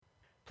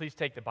Please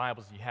take the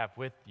Bibles you have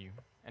with you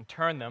and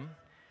turn them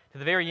to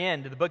the very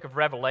end of the book of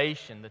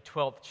Revelation, the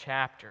 12th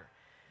chapter,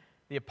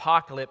 the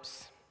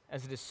Apocalypse,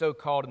 as it is so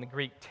called in the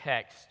Greek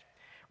text.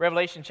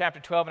 Revelation chapter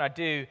 12, and I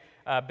do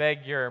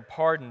beg your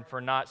pardon for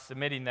not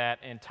submitting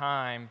that in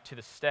time to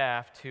the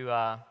staff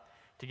to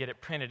get it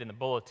printed in the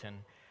bulletin.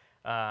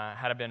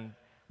 Had I been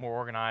more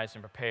organized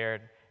and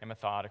prepared and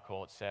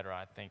methodical, etc.,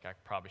 I think I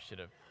probably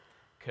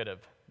could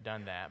have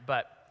done that.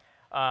 But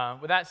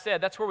with that said,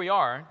 that's where we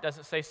are. It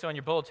doesn't say so in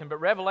your bulletin, but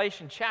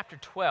Revelation chapter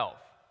 12.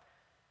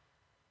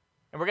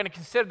 And we're going to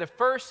consider the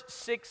first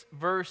 6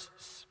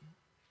 verses.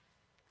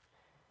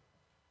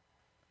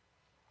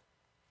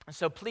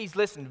 So please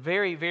listen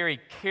very,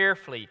 very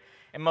carefully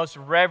and most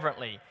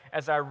reverently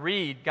as I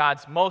read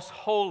God's most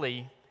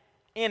holy,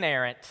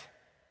 inerrant,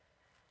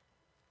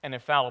 and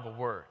infallible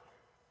word.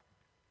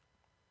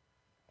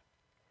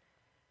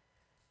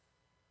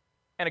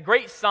 And a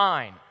great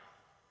sign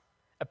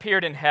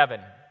appeared in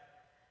heaven.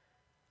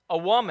 A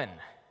woman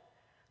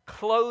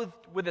clothed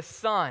with the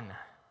sun,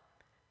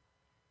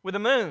 with the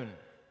moon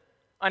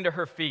under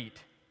her feet,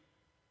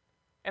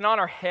 and on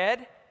her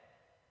head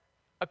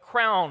a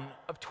crown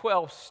of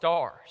 12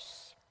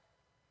 stars.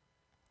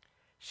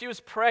 She was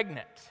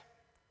pregnant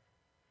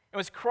and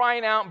was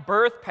crying out in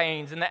birth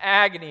pains and the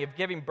agony of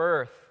giving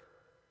birth.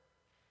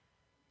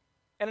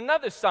 And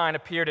another sign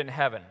appeared in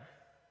heaven.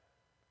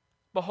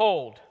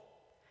 Behold,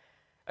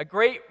 a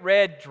great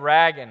red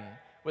dragon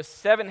with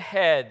 7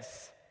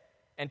 heads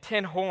and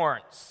 10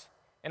 horns,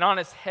 and on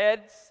his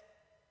heads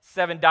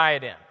 7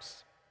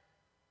 diadems.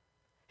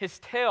 His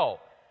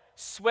tail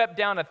swept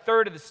down a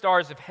third of the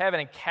stars of heaven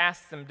and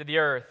cast them to the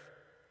earth.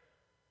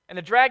 And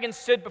the dragon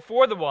stood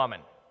before the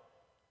woman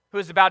who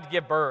was about to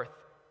give birth,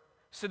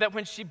 so that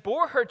when she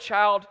bore her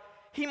child,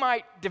 he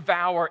might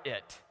devour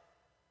it.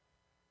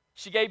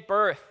 She gave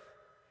birth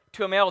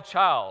to a male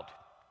child,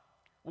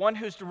 one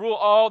who's to rule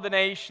all the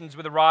nations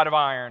with a rod of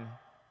iron.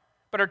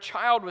 But her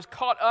child was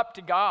caught up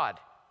to God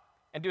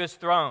and to his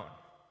throne.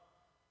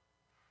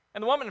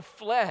 And the woman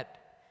fled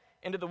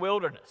into the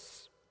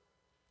wilderness,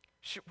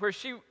 where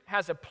she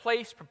has a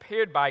place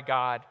prepared by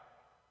God,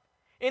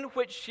 in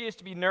which she is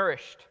to be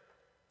nourished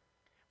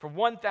for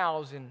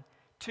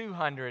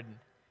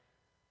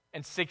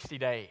 1,260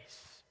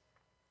 days.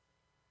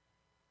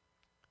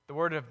 The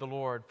word of the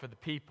Lord for the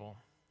people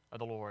of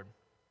the Lord.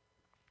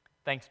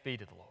 Thanks be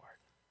to the Lord.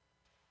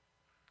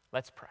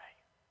 Let's pray.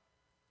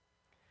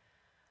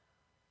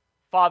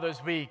 Father,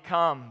 as we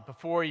come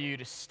before you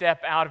to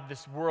step out of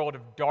this world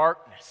of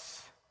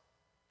darkness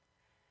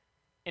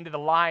into the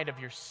light of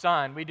your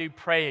Son, we do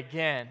pray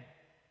again,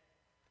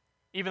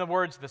 even the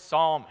words of the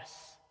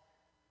psalmist,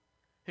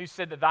 who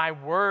said that thy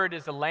word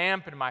is a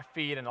lamp unto my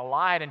feet and a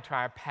light unto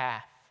our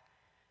path,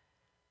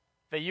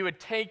 that you would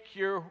take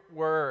your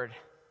word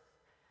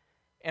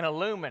and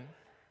illumine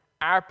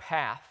our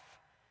path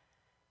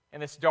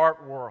in this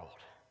dark world,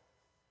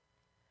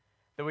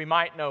 that we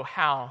might know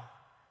how,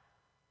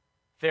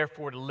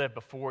 therefore, to live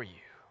before you.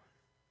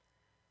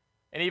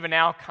 And even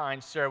now,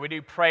 kind sir, we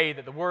do pray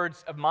that the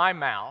words of my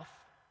mouth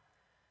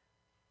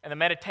and the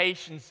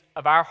meditations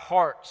of our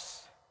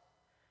hearts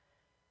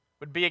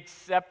would be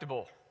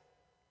acceptable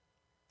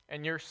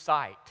in your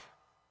sight,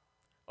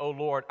 O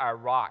Lord, our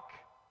rock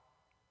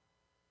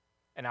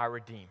and our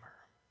Redeemer.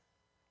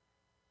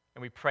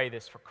 And we pray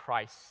this for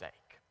Christ's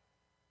sake.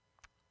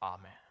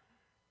 Amen.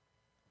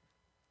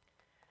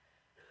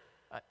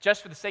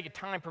 Just for the sake of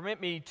time, permit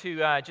me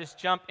to just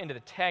jump into the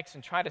text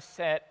and try to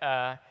set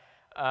a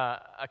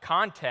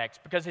context.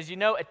 Because as you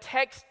know, a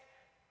text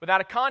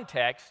without a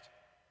context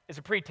is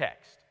a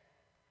pretext.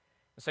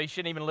 And so you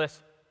shouldn't even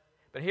listen.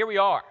 But here we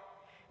are.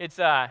 It's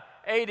AD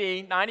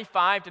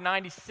 95 to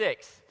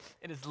 96.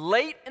 It is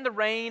late in the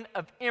reign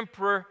of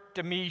Emperor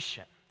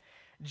Domitian.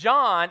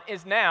 John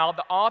is now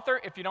the author,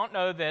 if you don't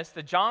know this,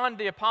 John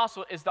the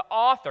Apostle is the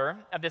author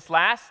of this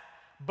last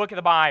book of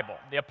the Bible,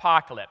 the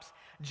Apocalypse.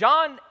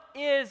 John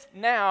is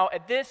now,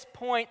 at this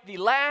point, the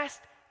last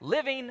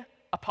living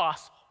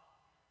apostle.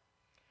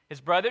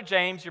 His brother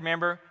James, you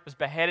remember, was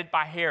beheaded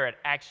by Herod,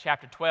 Acts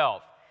chapter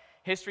 12.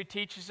 History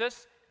teaches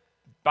us,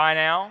 by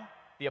now,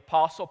 the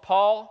apostle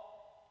Paul,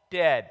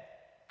 dead,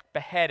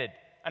 beheaded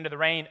under the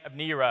reign of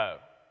Nero.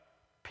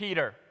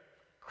 Peter,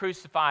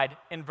 crucified,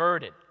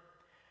 inverted.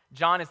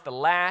 John is the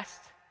last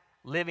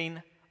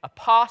living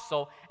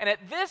apostle, and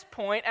at this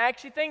point,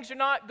 actually, things are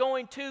not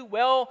going too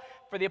well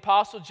for the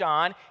apostle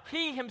John.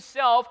 He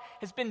himself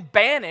has been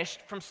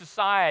banished from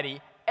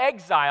society,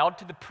 exiled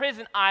to the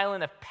prison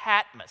island of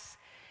Patmos.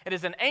 It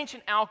is an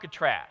ancient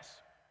Alcatraz,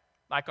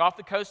 like off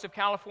the coast of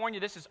California.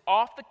 This is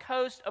off the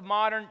coast of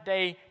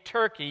modern-day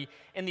Turkey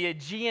in the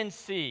Aegean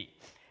Sea.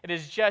 It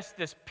is just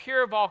this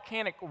pure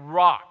volcanic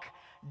rock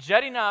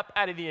jutting up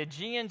out of the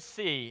Aegean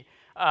Sea,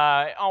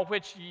 on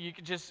which you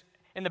could just,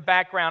 in the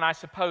background, I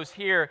suppose,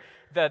 hear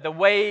the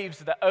waves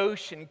of the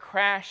ocean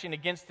crashing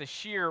against the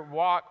sheer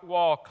rock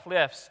wall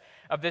cliffs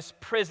of this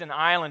prison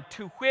island,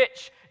 to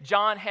which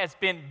John has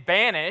been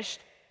banished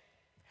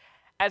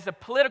as a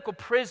political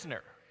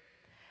prisoner,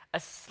 a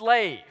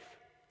slave.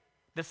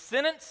 The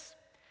sentence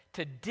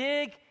to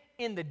dig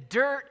in the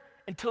dirt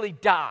until he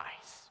dies.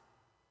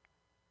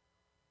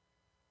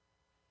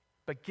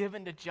 But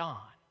given to John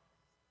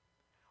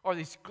are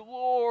these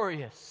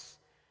glorious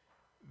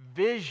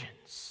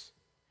visions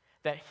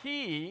that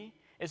he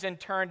is in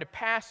turn to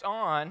pass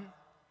on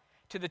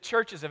to the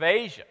churches of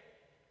Asia.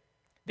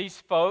 These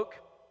folk,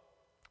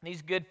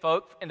 these good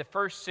folk in the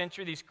first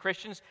century, these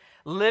Christians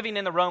living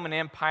in the Roman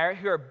Empire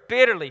who are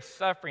bitterly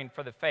suffering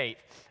for the faith,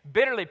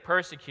 bitterly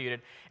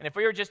persecuted. And if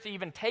we were just to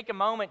even take a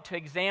moment to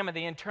examine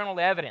the internal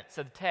evidence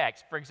of the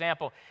text, for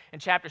example, in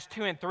chapters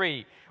 2 and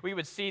 3, we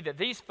would see that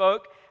these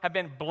folk have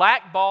been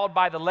blackballed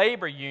by the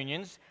labor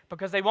unions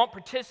because they won't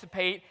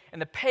participate in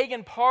the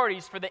pagan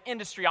parties for the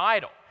industry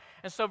idol.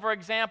 And so, for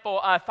example,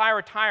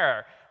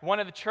 Thyatira, one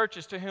of the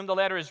churches to whom the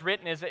letter is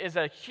written, is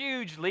a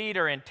huge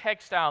leader in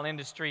textile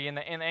industry in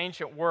the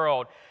ancient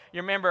world. You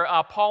remember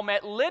Paul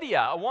met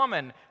Lydia, a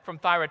woman from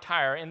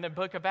Thyatira, in the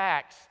book of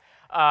Acts.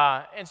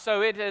 And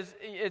so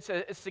it's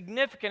a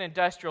significant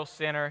industrial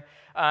center.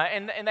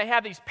 And they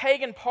have these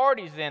pagan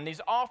parties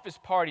these office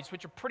parties,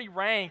 which are pretty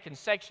rank and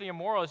sexually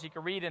immoral, as you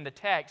can read in the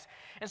text.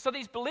 And so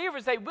these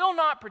believers, they will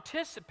not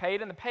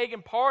participate in the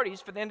pagan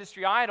parties for the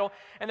industry idol,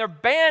 and they're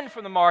banned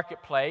from the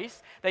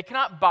marketplace. They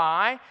cannot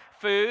buy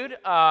food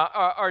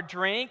or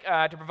drink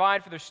to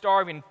provide for their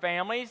starving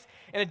families.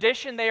 In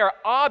addition, they are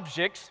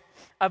objects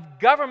of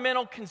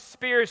governmental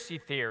conspiracy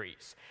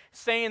theories,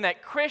 saying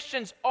that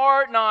Christians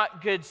are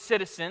not good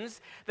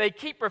citizens. They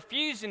keep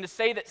refusing to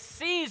say that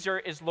Caesar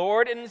is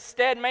Lord and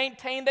instead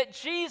maintain that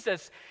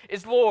Jesus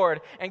is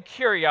Lord and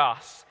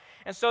Kyrios.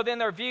 And so then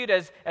they're viewed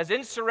as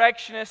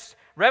insurrectionists,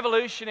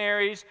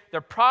 revolutionaries.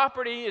 Their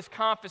property is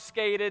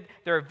confiscated.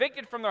 They're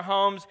evicted from their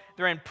homes.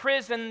 They're in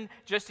prison.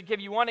 Just to give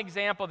you one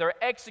example,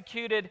 they're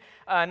executed.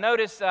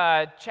 Notice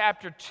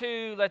chapter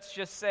 2, let's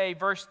just say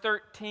verse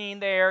 13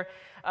 there.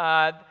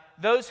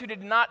 Those who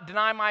did not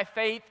deny my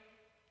faith,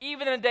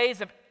 even in the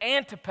days of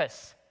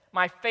Antipas,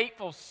 my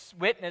faithful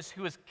witness,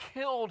 who was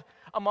killed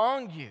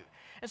among you.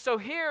 And so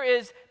here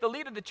is the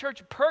leader of the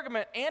church of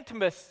Pergamum,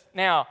 Antipas,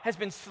 now has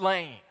been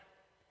slain.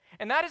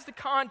 And that is the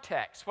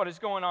context, what is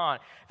going on.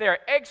 They are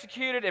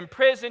executed,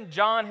 imprisoned,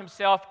 John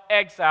himself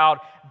exiled,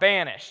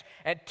 banished.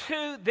 And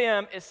to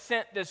them is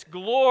sent this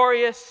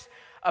glorious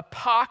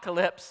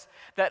apocalypse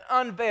that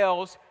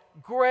unveils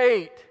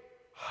great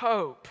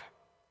hope.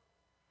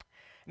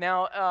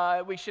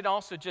 Now, we should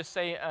also just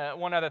say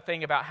one other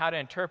thing about how to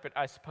interpret,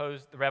 I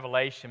suppose, the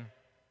Revelation.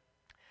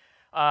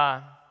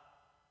 None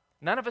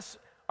of us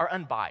are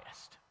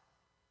unbiased.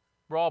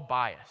 We're all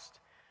biased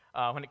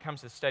when it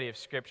comes to the study of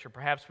Scripture.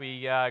 Perhaps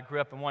we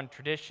grew up in one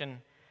tradition.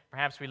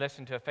 Perhaps we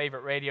listened to a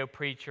favorite radio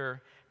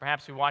preacher.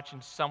 Perhaps we're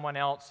watching someone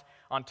else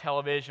on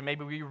television.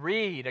 Maybe we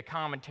read a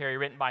commentary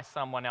written by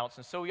someone else.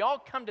 And so we all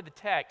come to the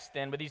text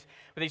then with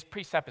these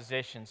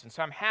presuppositions. And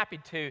so I'm happy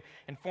to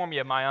inform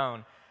you of my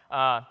own.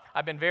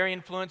 I've been very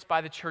influenced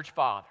by the church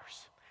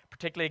fathers,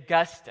 particularly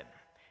Augustine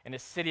in the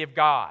City of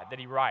God that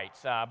he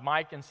writes.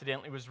 Mike,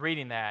 incidentally, was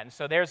reading that. And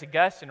so there's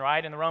Augustine,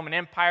 right, in the Roman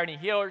Empire, and he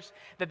hears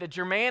that the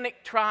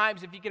Germanic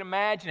tribes, if you can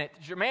imagine it,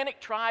 the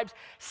Germanic tribes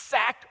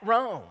sacked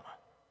Rome,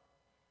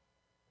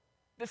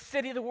 the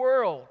city of the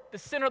world, the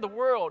center of the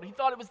world. He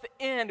thought it was the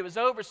end, it was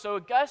over. So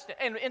Augustine,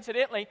 and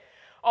incidentally,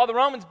 all the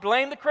Romans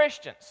blamed the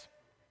Christians.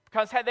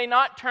 Because had they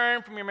not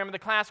turned from, remember, the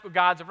classical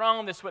gods of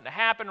Rome, this wouldn't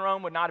have happened.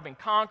 Rome would not have been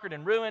conquered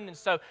and ruined. And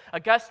so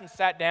Augustine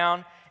sat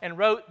down and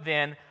wrote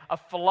then a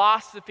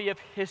philosophy of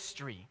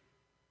history,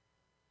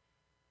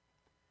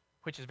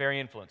 which has very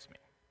influenced me,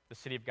 the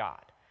City of God.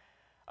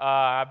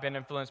 I've been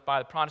influenced by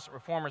the Protestant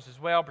reformers as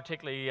well,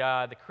 particularly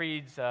the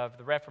creeds of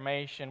the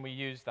Reformation. We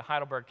use the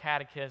Heidelberg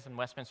Catechism,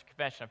 Westminster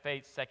Confession of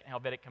Faith, Second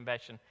Helvetic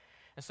Confession.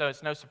 And so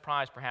it's no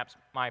surprise, perhaps,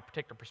 my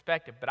particular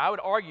perspective. But I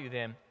would argue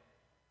then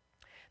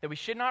that we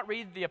should not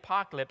read the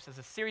apocalypse as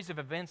a series of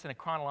events in a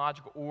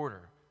chronological order.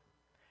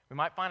 We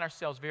might find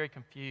ourselves very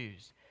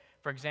confused.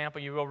 For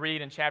example, you will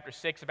read in chapter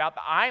 6 about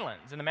the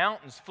islands and the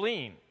mountains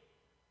fleeing.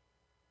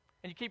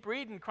 And you keep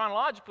reading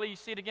chronologically, you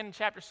see it again in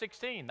chapter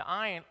 16. The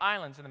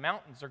islands and the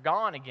mountains are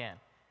gone again.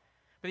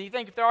 But you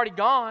think if they're already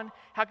gone,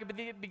 how could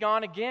they be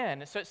gone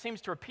again? And so it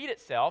seems to repeat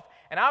itself,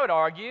 and I would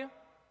argue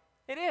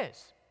it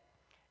is.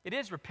 It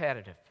is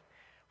repetitive.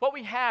 What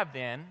we have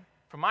then,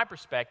 from my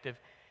perspective,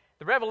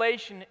 the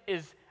Revelation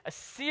is a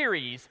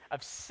series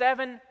of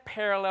 7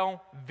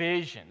 parallel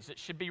visions. It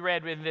should be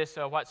read with this,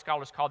 what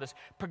scholars call this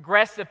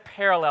progressive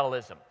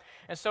parallelism.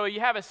 And so you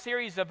have a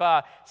series of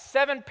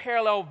 7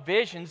 parallel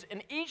visions,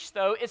 and each,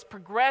 though, is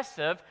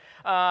progressive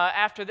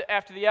after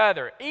the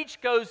other.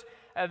 Each goes,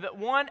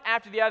 one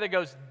after the other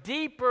goes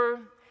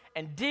deeper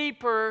and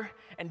deeper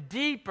and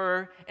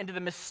deeper into the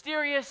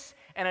mysterious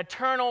and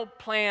eternal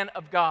plan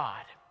of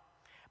God.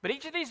 But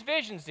each of these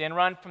visions then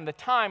run from the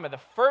time of the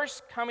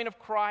first coming of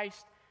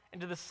Christ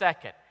into the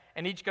second.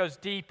 And each goes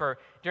deeper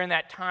during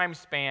that time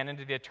span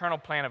into the eternal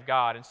plan of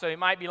God. And so it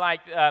might be like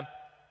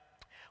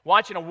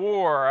watching a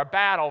war or a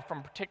battle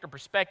from particular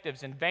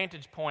perspectives and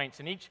vantage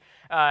points. And each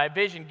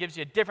vision gives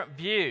you a different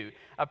view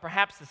of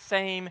perhaps the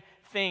same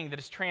thing that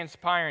is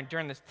transpiring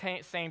during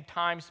the same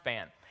time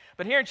span.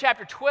 But here in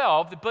chapter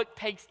 12, the book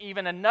takes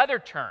even another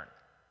turn.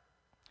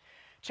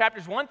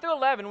 Chapters 1 through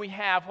 11, we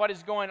have what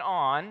is going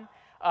on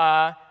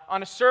a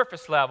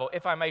surface level,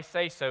 if I may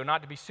say so,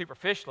 not to be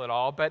superficial at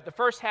all, but the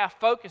first half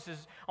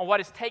focuses on what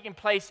is taking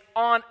place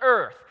on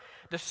earth,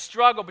 the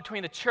struggle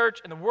between the church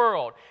and the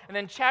world. And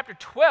then chapter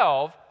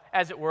 12,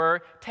 as it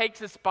were,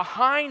 takes us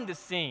behind the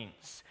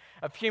scenes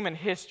of human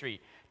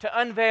history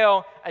to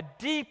unveil a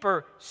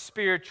deeper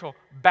spiritual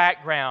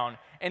background.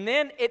 And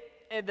then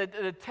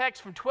the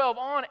text from 12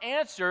 on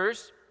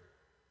answers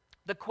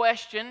the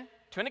question,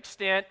 to an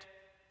extent,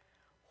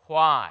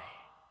 why?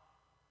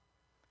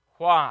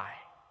 Why?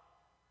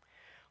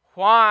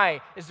 Why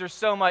is there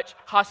so much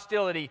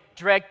hostility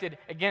directed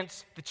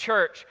against the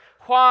church?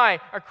 Why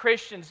are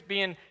Christians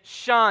being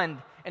shunned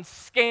and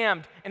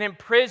scammed and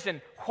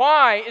imprisoned?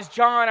 Why is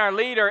John, our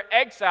leader,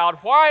 exiled?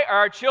 Why are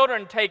our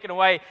children taken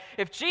away?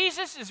 If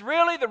Jesus is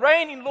really the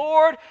reigning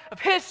Lord of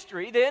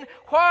history, then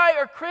why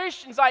are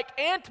Christians like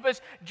Antipas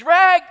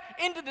dragged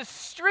into the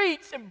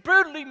streets and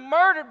brutally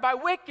murdered by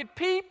wicked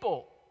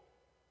people?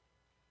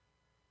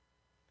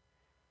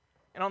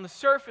 And on the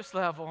surface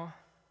level,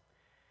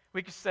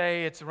 we could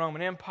say it's the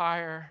Roman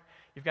Empire.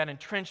 You've got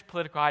entrenched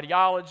political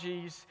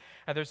ideologies.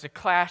 There's a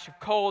clash of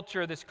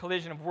culture, this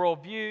collision of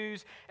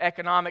worldviews,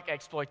 economic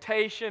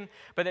exploitation.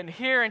 But then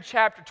here in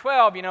chapter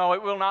 12, it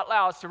will not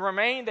allow us to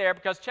remain there,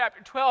 because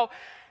chapter 12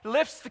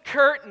 lifts the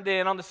curtain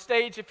then on the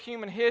stage of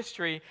human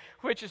history,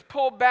 which is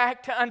pulled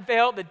back to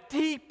unveil the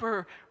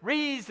deeper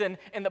reason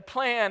in the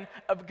plan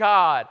of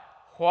God.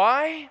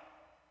 Why?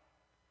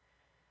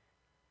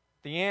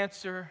 The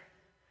answer: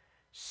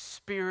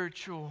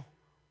 spiritual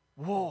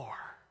war.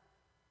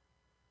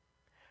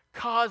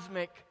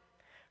 Cosmic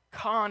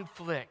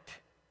conflict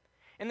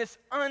in this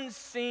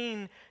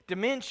unseen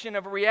dimension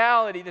of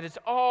reality that is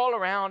all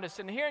around us.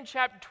 And here in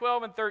chapter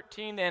 12 and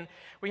 13, then,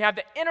 we have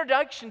the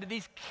introduction to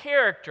these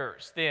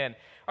characters, then,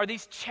 or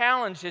these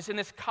challenges in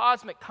this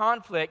cosmic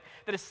conflict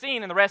that is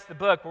seen in the rest of the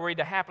book. We're ready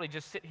to happily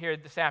just sit here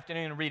this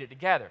afternoon and read it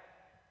together,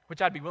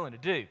 which I'd be willing to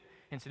do,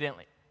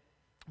 incidentally.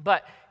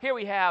 But here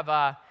we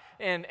have,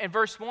 in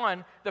verse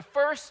 1, the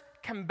first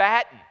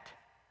combatant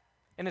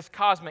in this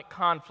cosmic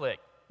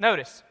conflict.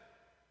 Notice,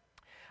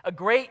 a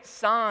great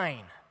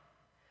sign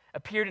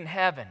appeared in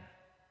heaven.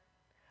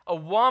 A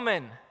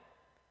woman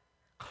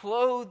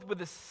clothed with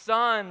the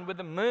sun, with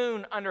the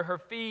moon under her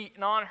feet,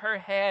 and on her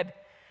head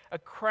a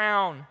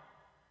crown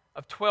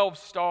of 12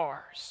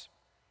 stars.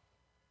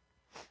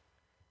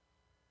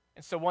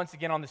 And so once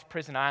again on this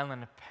prison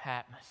island of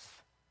Patmos,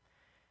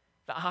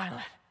 the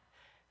island,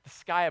 the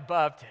sky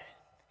above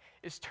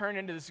it, is turned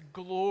into this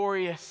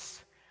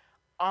glorious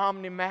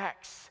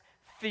Omnimax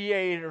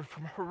theater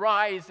from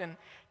horizon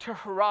to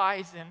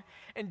horizon.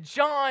 And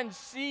John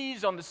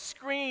sees on the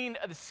screen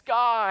of the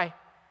sky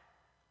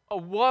a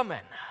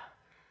woman,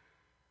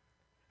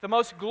 the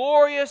most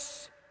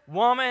glorious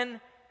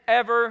woman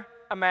ever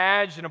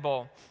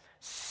imaginable,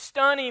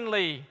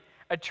 stunningly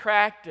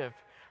attractive.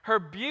 Her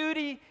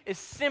beauty is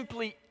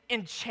simply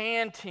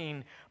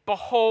enchanting,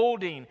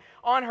 beholding.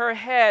 On her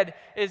head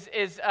is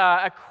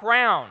a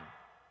crown,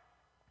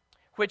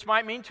 which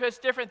might mean to us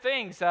different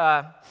things.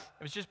 It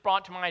was just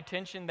brought to my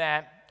attention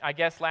that, I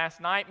guess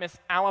last night, Miss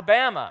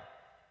Alabama,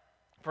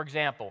 for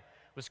example,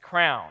 was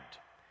crowned.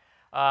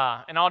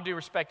 And all due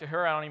respect to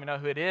her, I don't even know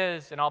who it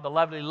is, and all the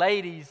lovely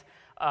ladies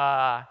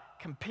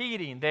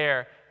competing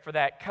there for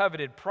that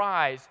coveted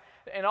prize,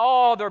 and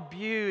all their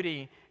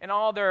beauty and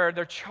all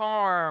their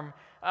charm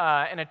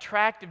and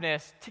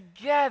attractiveness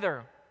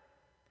together,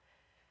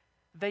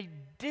 they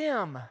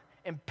dim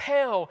and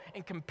pale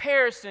in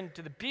comparison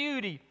to the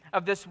beauty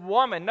of this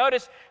woman.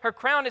 Notice her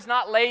crown is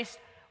not laced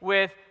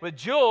with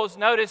jewels.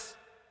 Notice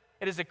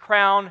it is a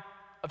crown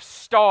of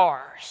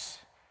stars.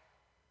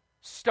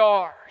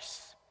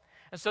 Stars.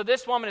 And so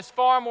this woman is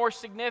far more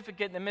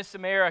significant than Miss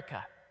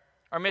America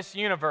or Miss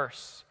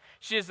Universe.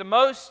 She is the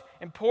most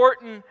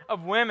important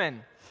of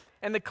women.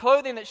 And the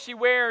clothing that she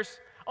wears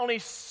only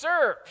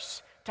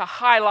serves to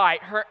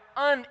highlight her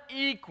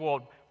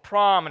unequaled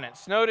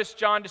prominence. Notice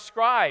John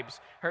describes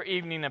her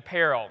evening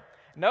apparel.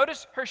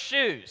 Notice her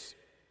shoes.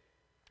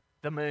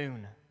 The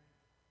moon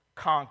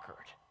conquered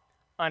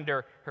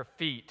under her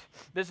feet.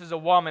 This is a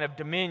woman of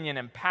dominion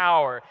and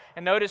power.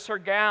 And notice her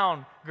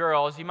gown,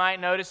 girls. You might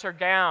notice her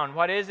gown.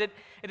 What is it?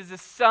 It is the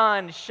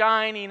sun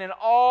shining in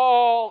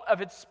all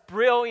of its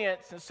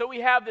brilliance. And so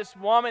we have this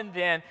woman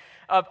then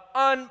of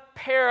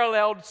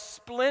unparalleled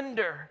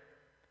splendor.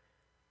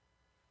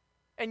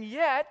 And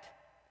yet,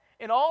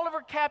 in all of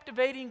her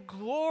captivating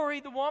glory,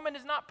 the woman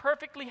is not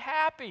perfectly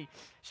happy.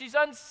 She's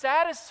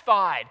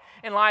unsatisfied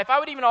in life. I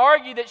would even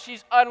argue that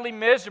she's utterly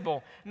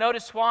miserable.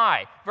 Notice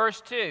why.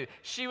 Verse 2,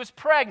 she was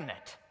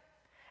pregnant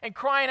and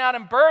crying out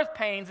in birth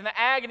pains and the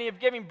agony of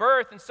giving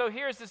birth. And so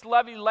here's this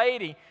lovely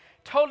lady,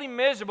 totally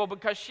miserable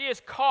because she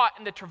is caught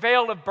in the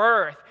travail of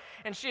birth.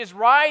 And she is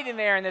writhing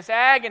there in this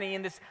agony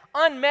and this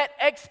unmet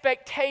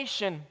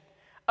expectation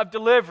of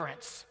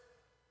deliverance.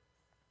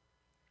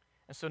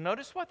 And so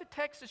notice what the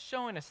text is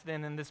showing us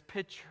then in this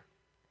picture.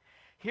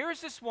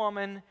 Here's this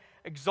woman,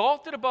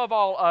 exalted above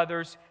all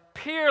others,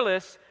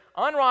 peerless,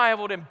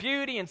 unrivaled in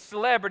beauty and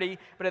celebrity,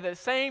 but at the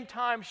same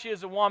time, she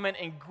is a woman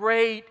in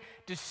great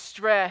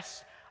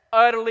distress,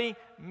 utterly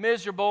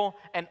miserable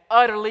and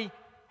utterly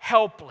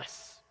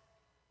helpless.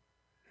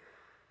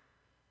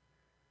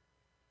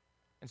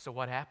 And so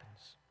what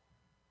happens?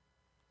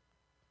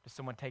 Does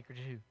someone take her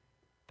to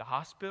the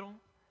hospital?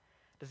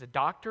 Does a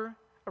doctor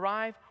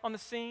arrive on the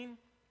scene?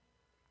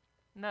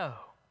 No.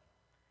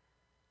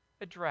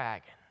 A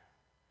dragon.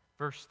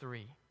 Verse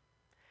 3.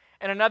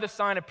 And another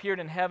sign appeared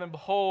in heaven.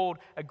 Behold,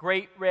 a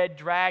great red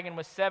dragon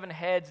with 7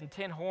 heads and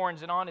 10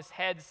 horns, and on his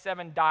heads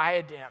 7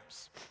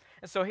 diadems.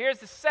 And so here's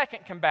the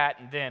second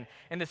combatant then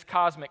in this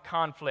cosmic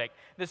conflict,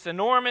 this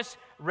enormous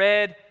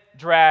red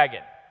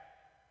dragon.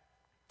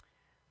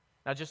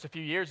 Now, just a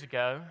few years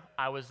ago,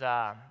 I was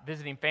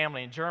visiting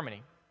family in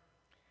Germany,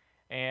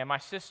 and my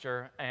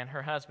sister and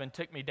her husband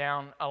took me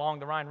down along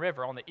the Rhine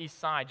River on the east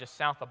side, just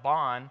south of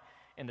Bonn,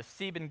 in the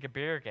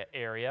Siebengebirge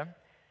area,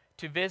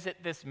 to visit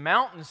this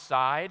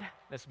mountainside,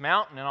 this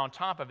mountain, and on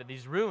top of it,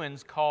 these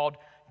ruins called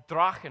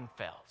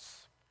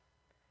Drachenfels,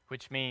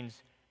 which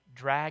means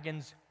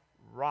Dragon's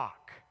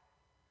Rock.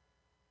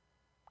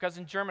 Because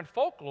in German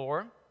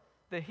folklore,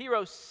 the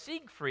hero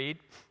Siegfried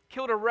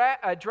killed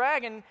a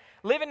dragon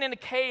living in a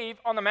cave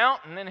on the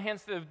mountain, and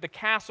hence the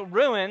castle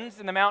ruins,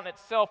 and the mountain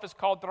itself is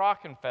called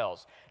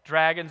Drachenfels,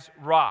 Dragon's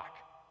Rock.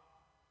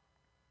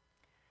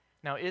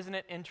 Now, isn't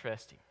it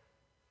interesting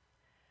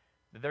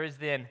that there is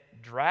then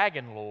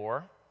dragon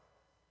lore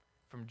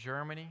from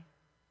Germany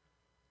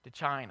to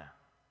China,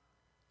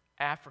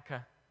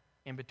 Africa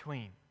in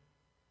between?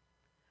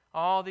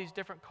 All these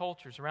different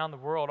cultures around the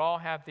world all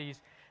have this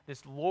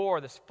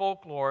lore, this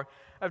folklore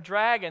of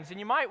dragons. And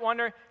you might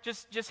wonder,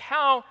 just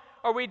how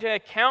are we to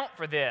account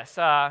for this?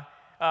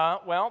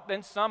 Well,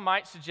 then some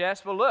might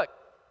suggest, well, look,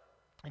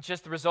 it's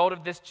just the result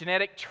of this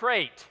genetic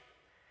trait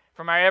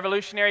from our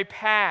evolutionary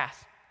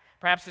past.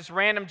 Perhaps this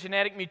random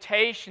genetic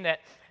mutation that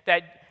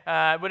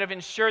would have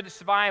ensured the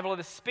survival of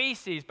the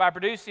species by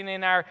producing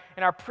in our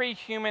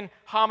pre-human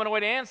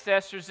hominoid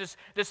ancestors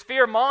this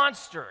fear of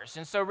monsters.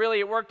 And so really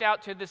it worked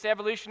out to this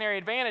evolutionary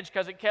advantage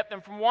because it kept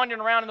them from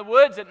wandering around in the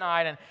woods at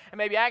night and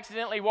maybe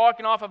accidentally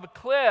walking off of a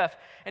cliff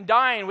and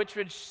dying, which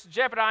would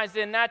jeopardize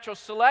the natural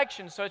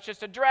selection. So it's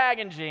just a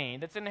dragon gene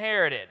that's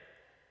inherited.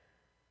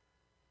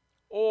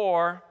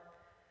 Or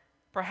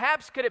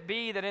perhaps could it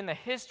be that in the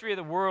history of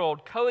the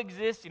world,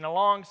 coexisting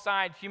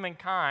alongside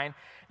humankind,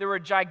 there were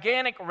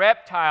gigantic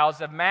reptiles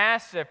of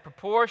massive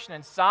proportion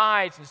and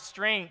size and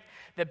strength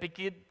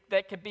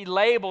that could be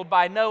labeled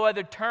by no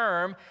other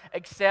term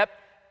except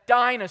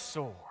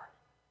dinosaur,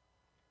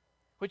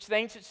 which the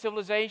ancient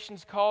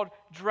civilizations called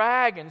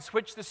dragons,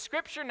 which the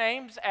Scripture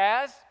names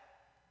as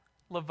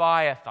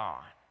Leviathan.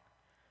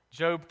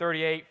 Job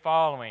 38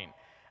 following.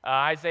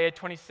 Isaiah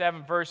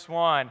 27 verse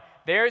 1.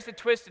 There's the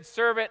twisted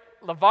serpent,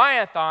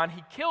 Leviathan.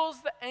 He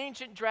kills the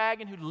ancient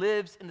dragon who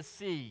lives in the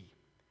sea.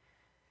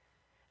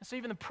 And so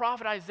even the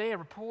prophet Isaiah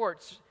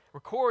records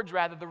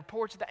the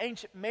reports of the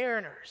ancient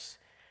mariners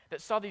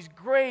that saw these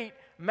great,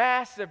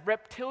 massive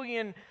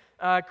reptilian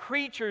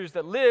creatures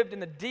that lived in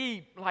the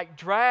deep like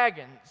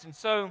dragons. And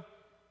so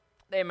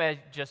they may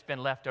have just been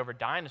leftover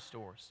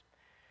dinosaurs.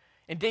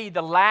 Indeed,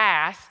 the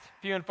last,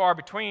 few and far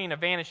between, a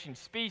vanishing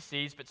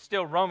species, but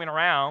still roaming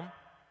around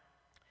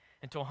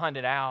until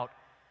hunted out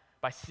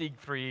by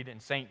Siegfried and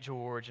St.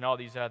 George and all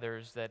these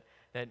others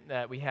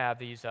that we have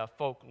these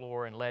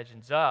folklore and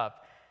legends of.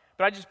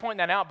 But I just point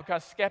that out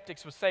because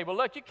skeptics would say, well,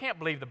 look, you can't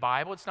believe the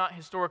Bible. It's not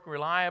historically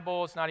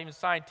reliable. It's not even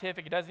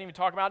scientific. It doesn't even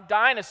talk about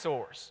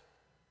dinosaurs.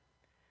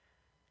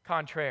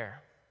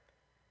 Contraire,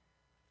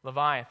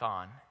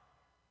 Leviathan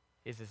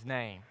is his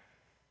name.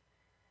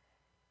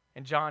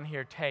 And John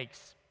here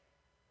takes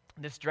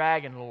this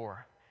dragon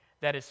lore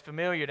that is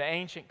familiar to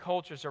ancient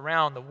cultures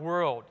around the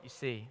world, you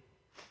see,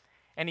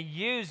 and he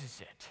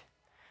uses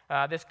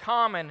it, this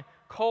common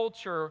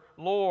culture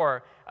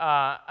lore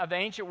of the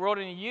ancient world,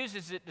 and he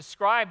uses it to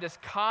describe this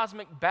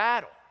cosmic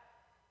battle.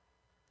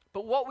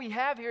 But what we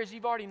have here, as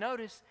you've already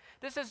noticed,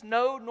 this is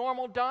no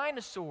normal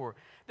dinosaur.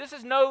 This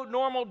is no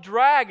normal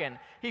dragon.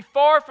 He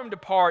far from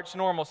departs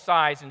normal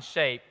size and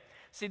shape.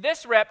 See,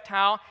 this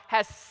reptile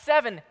has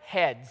 7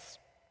 heads.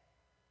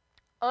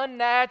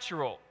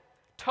 Unnatural,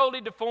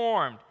 totally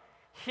deformed,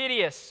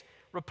 hideous,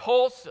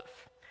 repulsive.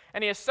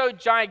 And he is so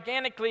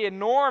gigantically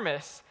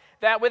enormous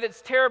that with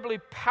its terribly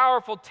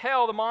powerful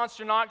tail, the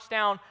monster knocks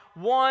down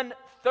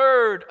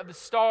 1/3 of the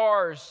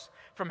stars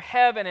from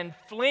heaven and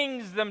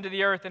flings them to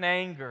the earth in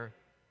anger.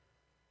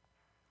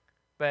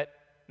 But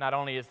not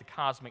only is the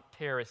cosmic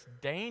terrorist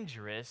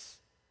dangerous,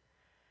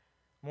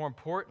 more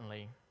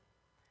importantly,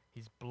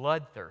 he's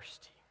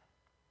bloodthirsty.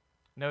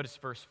 Notice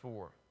verse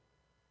 4.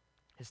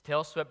 His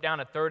tail swept down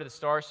 1/3 of the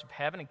stars from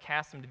heaven and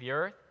cast them to the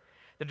earth.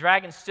 The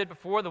dragon stood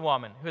before the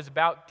woman who was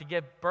about to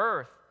give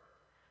birth,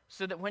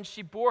 so that when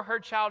she bore her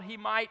child, he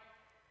might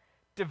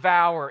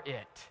devour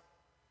it.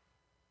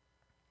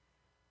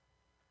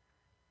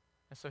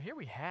 And so here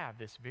we have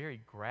this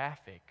very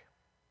graphic,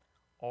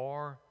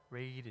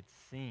 R-rated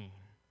scene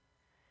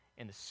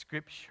in the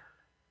Scripture.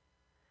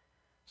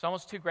 It's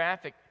almost too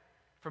graphic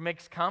for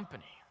mixed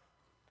company.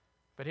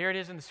 But here it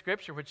is in the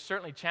Scripture, which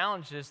certainly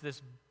challenges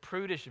this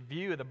prudish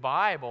view of the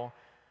Bible.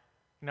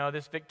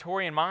 This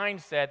Victorian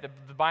mindset that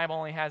the Bible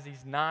only has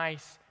these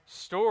nice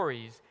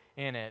stories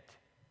in it.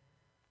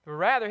 But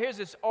rather, here's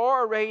this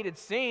R-rated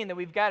scene that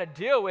we've got to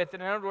deal with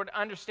in order to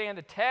understand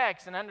the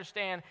text and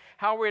understand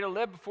how we're to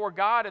live before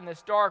God in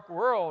this dark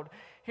world.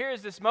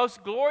 Here's this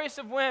most glorious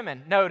of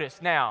women.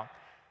 Notice now,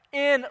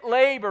 in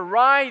labor,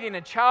 writhing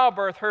in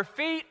childbirth, her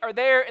feet are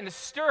there in the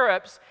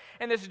stirrups,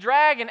 and this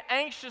dragon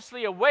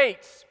anxiously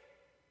awaits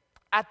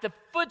at the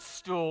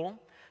footstool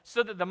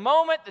so that the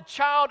moment the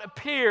child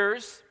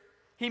appears,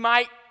 he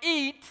might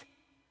eat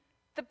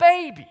the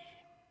baby.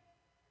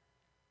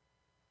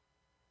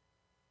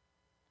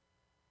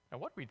 Now,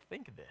 what do we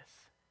think of this?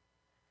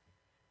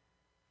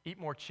 Eat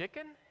more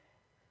chicken?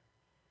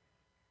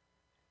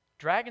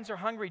 Dragons are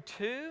hungry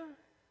too?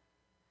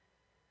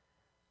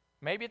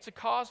 Maybe it's a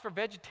cause for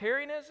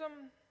vegetarianism?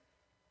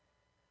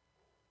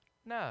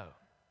 No.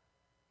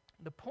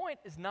 The point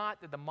is not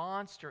that the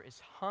monster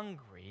is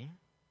hungry,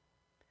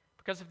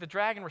 because if the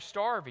dragon were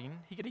starving,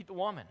 he could eat the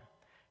woman,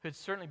 who would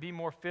certainly be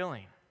more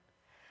filling.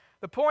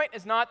 The point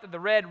is not that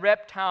the red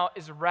reptile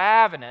is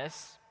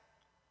ravenous,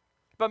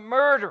 but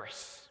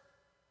murderous.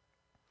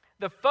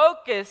 The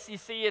focus, you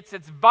see, it's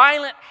its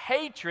violent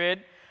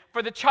hatred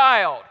for the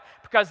child,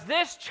 because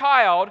this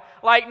child,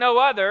 like no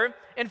other,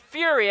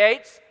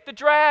 infuriates the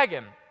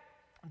dragon.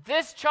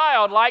 This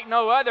child, like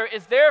no other,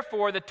 is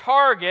therefore the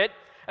target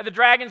of the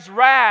dragon's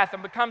wrath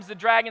and becomes the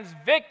dragon's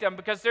victim,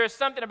 because there is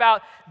something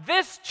about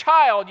this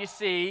child, you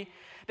see,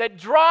 that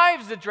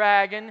drives the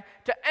dragon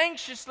to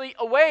anxiously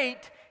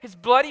await his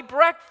bloody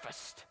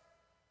breakfast.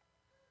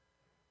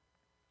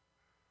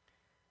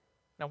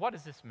 Now, what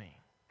does this mean?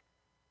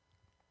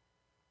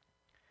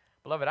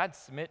 Beloved, I'd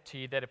submit to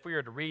you that if we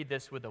were to read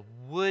this with a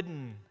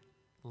wooden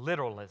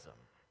literalism,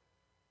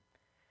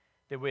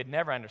 that we'd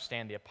never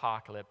understand the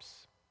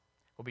apocalypse.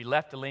 We'll be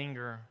left to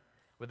linger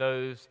with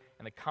those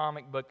in the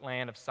comic book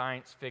land of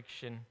science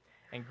fiction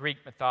and Greek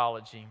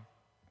mythology.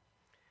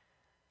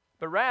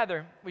 But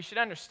rather, we should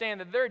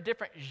understand that there are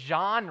different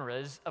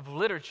genres of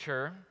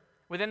literature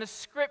within the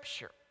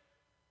Scripture.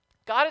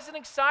 God is an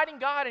exciting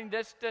God, and He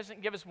just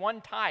doesn't give us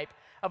one type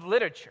of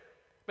literature.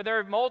 But there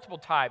are multiple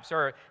types.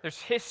 There's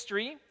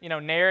history,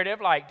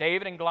 narrative like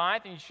David and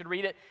Goliath, and you should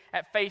read it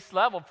at face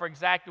level for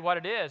exactly what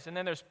it is. And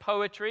then there's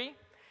poetry,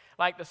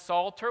 like the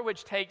Psalter,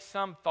 which takes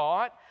some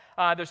thought.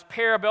 There's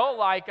parable,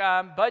 like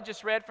Bud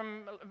just read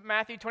from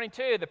Matthew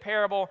 22, the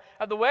parable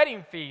of the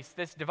wedding feast,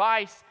 this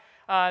device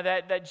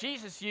that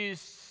Jesus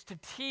used to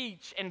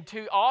teach and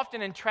to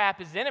often entrap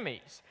his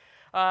enemies.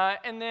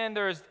 And then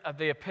there's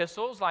the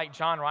epistles, like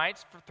John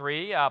writes for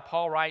 3,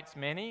 Paul writes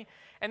many.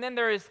 And then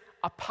there is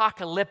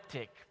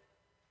apocalyptic,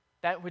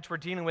 that which we're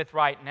dealing with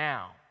right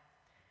now.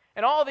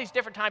 And all these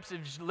different types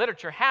of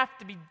literature have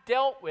to be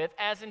dealt with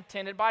as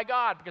intended by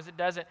God, because it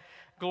doesn't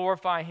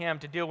glorify Him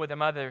to deal with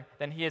them other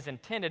than He has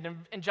intended.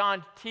 And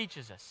John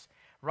teaches us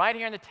right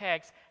here in the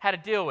text how to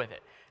deal with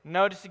it.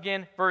 Notice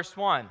again verse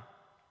 1.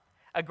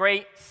 A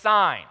great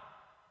sign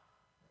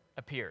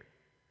appeared.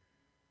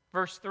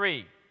 Verse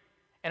 3.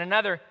 And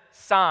another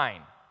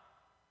sign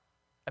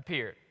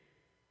appeared.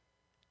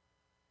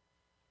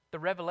 The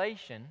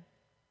Revelation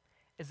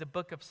is a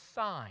book of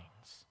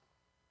signs.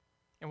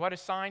 And what do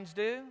signs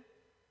do?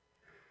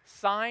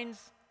 Signs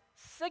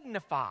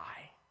signify.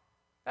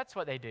 That's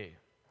what they do.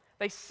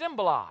 They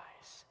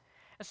symbolize.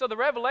 And so the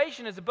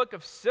Revelation is a book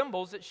of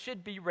symbols that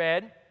should be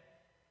read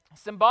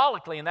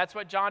symbolically. And that's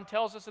what John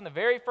tells us in the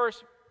very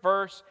first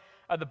verse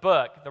of the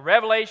book. The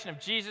revelation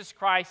of Jesus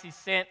Christ He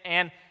sent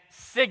and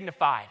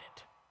signified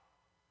it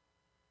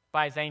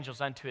by His angels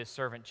unto His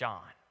servant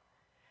John.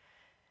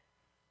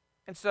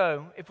 And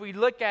so, if we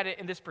look at it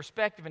in this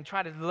perspective and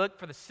try to look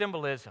for the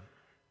symbolism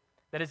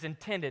that is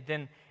intended,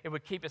 then it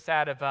would keep us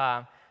out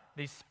of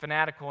these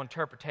fanatical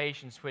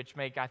interpretations which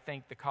make, I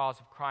think, the cause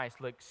of Christ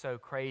look so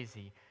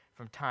crazy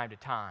from time to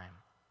time.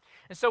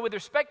 And so, with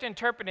respect to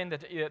interpreting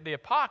the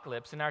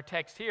apocalypse in our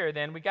text here,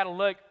 then we got to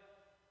look,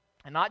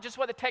 and not just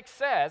what the text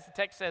says. The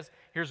text says,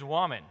 here's a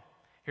woman,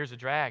 here's a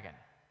dragon.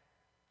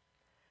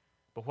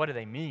 But what do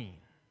they mean?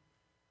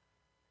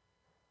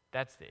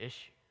 That's the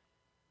issue.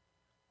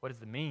 What is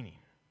the meaning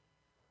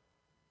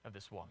of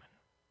this woman?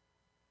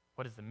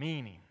 What is the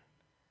meaning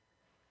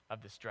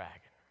of this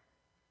dragon?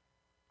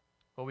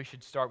 Well, we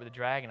should start with the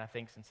dragon, I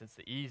think, since it's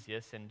the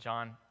easiest, and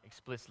John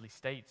explicitly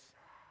states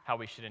how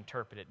we should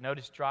interpret it.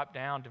 Notice, drop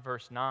down to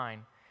verse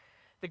 9.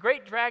 The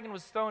great dragon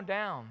was thrown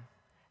down,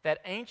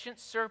 that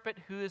ancient serpent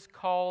who is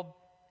called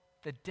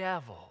the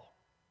devil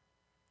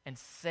and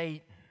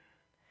Satan.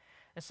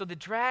 And so the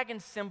dragon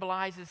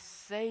symbolizes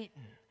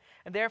Satan,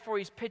 and therefore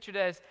he's pictured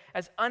as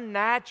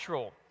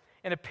unnatural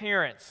in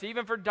appearance,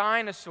 even for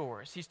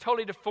dinosaurs. He's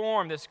totally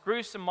deformed, this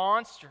gruesome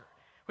monster,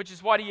 which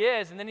is what he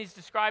is. And then he's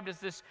described as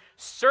this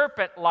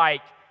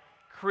serpent-like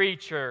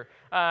creature.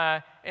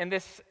 And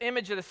this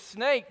image of the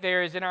snake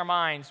there is in our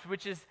minds,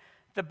 which is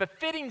the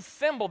befitting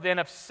symbol then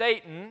of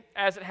Satan,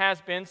 as it has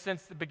been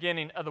since the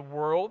beginning of the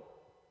world.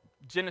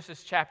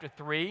 Genesis chapter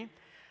 3,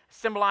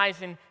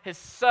 symbolizing his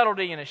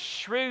subtlety and his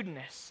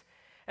shrewdness.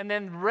 And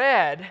then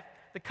red,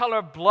 the color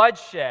of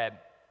bloodshed,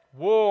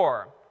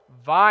 war,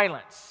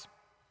 violence.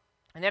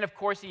 And then, of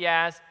course, he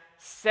has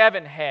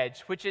 7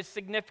 heads, which is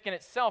significant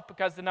itself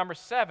because the number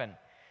 7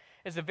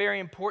 is a very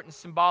important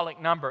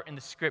symbolic number in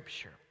the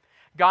Scripture.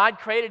 God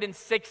created in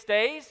 6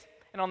 days,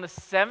 and on the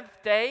 7th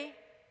day,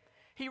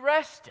 he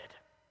rested.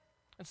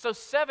 And so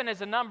 7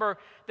 is a number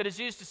that is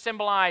used to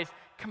symbolize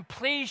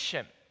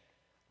completion,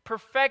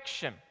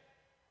 perfection.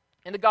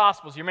 In the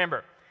Gospels, you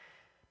remember,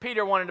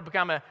 Peter wanted to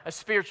become a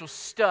spiritual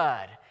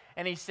stud.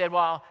 And he said,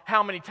 well,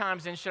 how many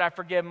times then should I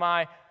forgive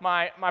my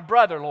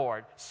brother,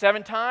 Lord?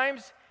 7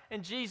 times?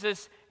 And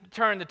Jesus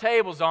turned the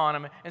tables on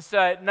him and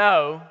said,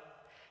 no,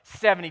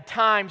 70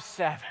 times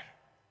 7.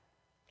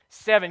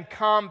 7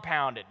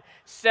 compounded,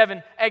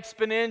 7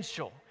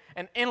 exponential,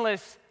 an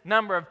endless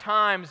number of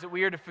times that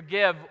we are to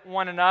forgive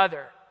one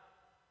another.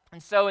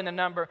 And so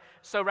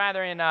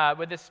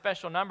with this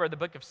special number, the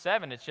book of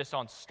 7, it's just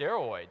on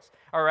steroids.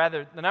 Or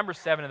rather, the number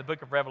 7 in the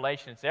book of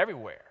Revelation, it's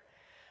everywhere.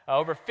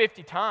 Over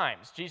 50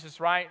 times,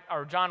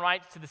 John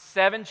writes to the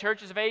 7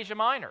 churches of Asia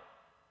Minor.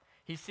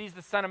 He sees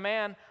the Son of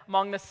Man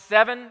among the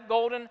 7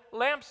 golden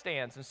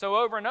lampstands. And so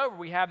over and over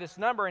we have this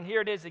number, and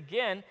here it is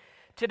again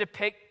to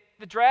depict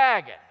the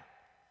dragon.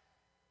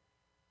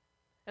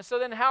 And so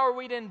then how are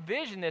we to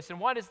envision this, and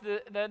what is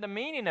the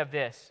meaning of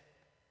this?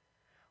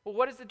 Well,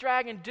 what does the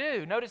dragon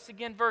do? Notice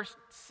again verse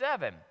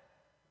 7.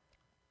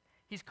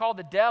 He's called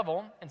the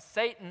devil and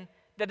Satan,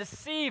 the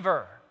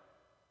deceiver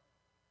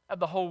of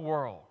the whole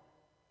world.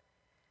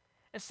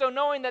 And so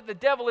knowing that the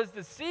devil is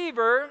the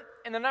deceiver,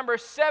 and the number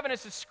 7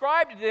 is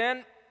described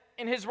then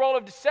in his role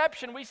of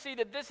deception, we see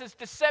that this is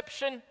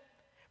deception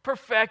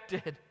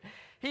perfected.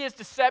 He is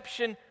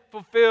deception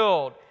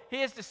fulfilled.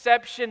 He is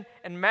deception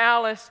and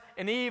malice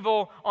and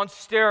evil on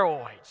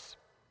steroids.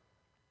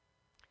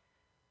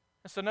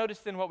 And so notice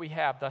then what we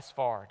have thus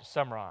far to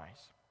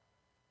summarize.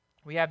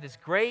 We have this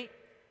great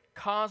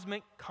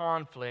cosmic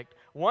conflict.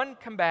 One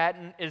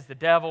combatant is the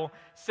devil,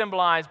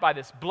 symbolized by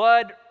this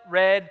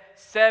blood-red,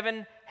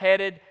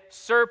 7-headed,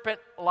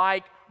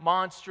 serpent-like,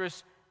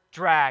 monstrous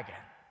dragon.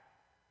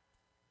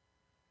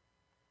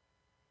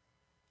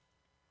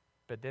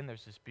 But then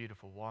there's this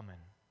beautiful woman.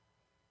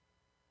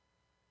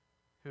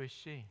 Who is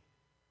she?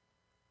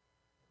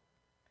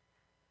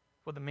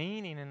 Well, the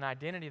meaning and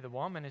identity of the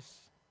woman is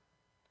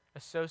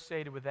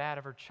associated with that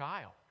of her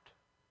child.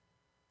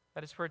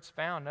 That is where it's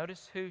found.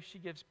 Notice who she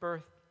gives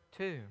birth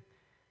to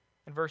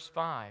in verse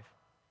 5.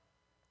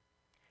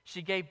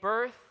 She gave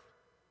birth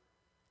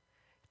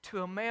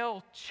to a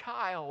male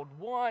child,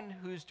 one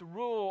who's to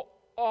rule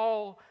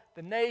all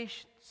the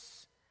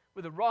nations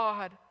with a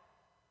rod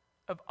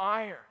of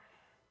iron.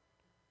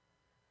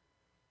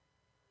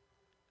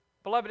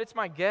 Beloved, it's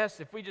my guess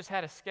if we just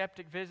had a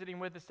skeptic visiting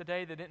with us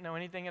today that didn't know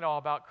anything at all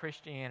about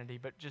Christianity,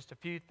 but just a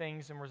few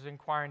things and was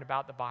inquiring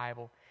about the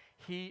Bible,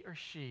 he or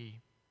she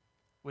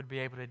would be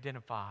able to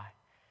identify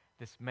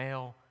this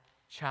male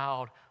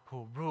child who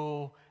will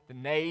rule the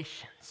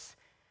nations,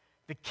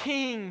 the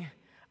King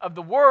of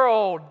the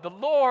world, the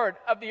Lord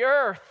of the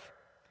earth.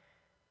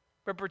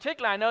 But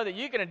particularly, I know that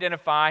you can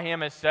identify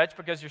him as such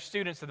because you're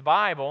students of the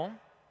Bible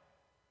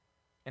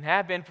and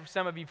have been for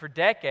some of you for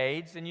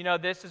decades, and you know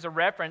this is a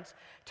reference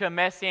to a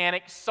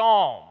messianic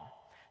psalm,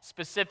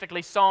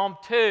 specifically Psalm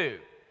 2.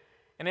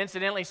 And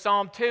incidentally,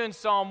 Psalm 2 and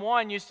Psalm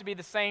 1 used to be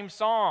the same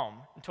psalm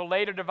until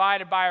later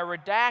divided by a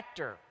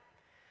redactor.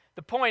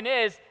 The point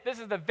is, this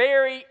is the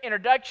very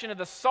introduction of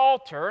the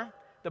Psalter,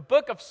 the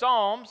book of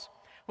Psalms,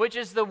 which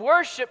is the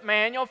worship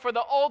manual for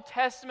the Old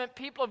Testament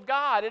people of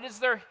God. It is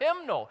their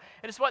hymnal.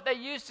 It is what they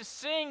use to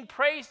sing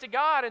praise to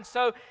God. And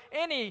so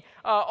any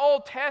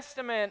Old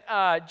Testament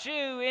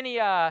Jew, any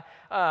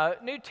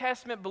New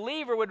Testament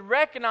believer would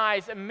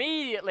recognize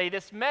immediately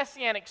this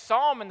messianic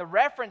psalm and the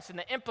reference and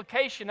the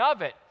implication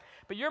of it.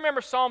 But you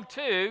remember Psalm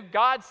 2,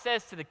 God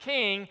says to the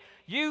king,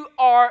 "You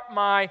are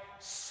my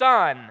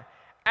son.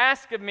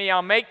 Ask of me,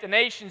 I'll make the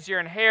nations your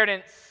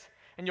inheritance,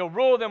 and you'll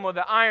rule them with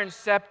an iron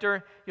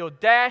scepter. You'll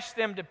dash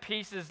them to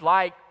pieces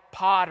like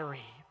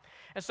pottery."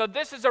 And so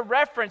this is a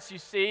reference, you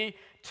see,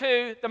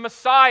 to the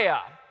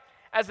Messiah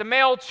as a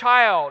male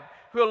child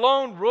who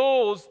alone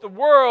rules the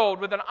world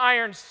with an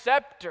iron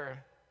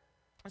scepter.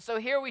 And so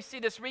here we see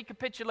this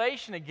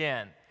recapitulation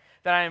again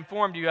that I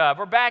informed you of.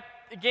 We're back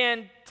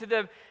again to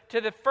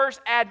the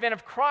first advent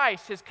of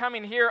Christ, his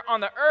coming here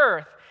on the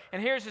earth.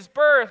 And here's his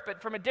birth,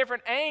 but from a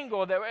different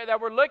angle that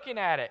we're looking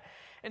at it.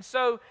 And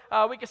so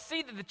we can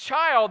see that the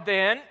child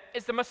then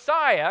is the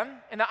Messiah,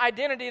 and the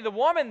identity of the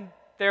woman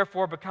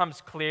therefore becomes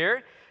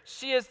clear.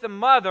 She is the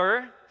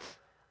mother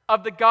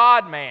of the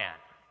God-man,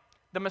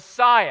 the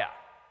Messiah.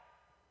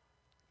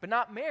 But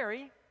not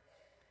Mary,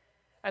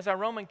 as our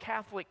Roman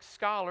Catholic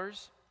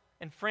scholars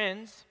and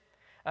friends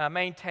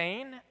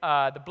maintain,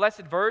 the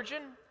Blessed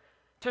Virgin,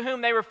 to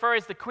whom they refer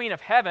as the Queen of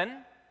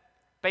Heaven,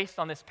 based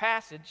on this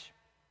passage.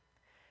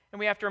 And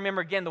we have to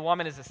remember again, the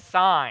woman is a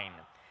sign.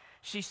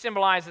 She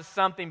symbolizes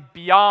something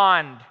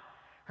beyond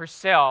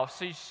herself.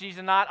 So she's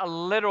not a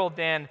literal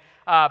then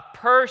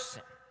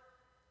person.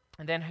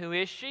 And then who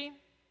is she?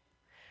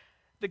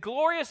 The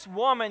glorious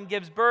woman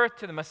gives birth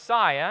to the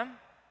Messiah,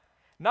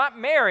 not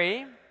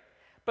Mary,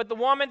 but the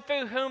woman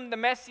through whom the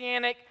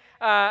messianic,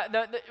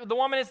 the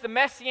woman is the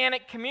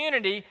messianic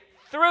community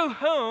through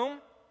whom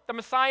the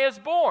Messiah is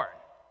born.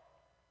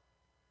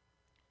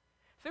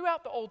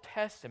 Throughout the Old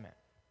Testament,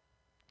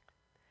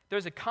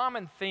 there's a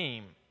common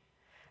theme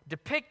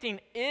depicting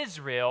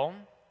Israel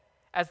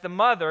as the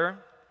mother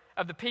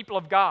of the people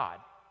of God.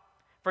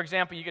 For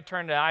example, you could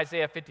turn to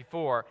Isaiah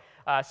 54.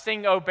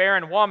 Sing, O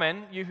barren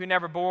woman, you who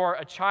never bore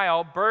a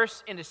child.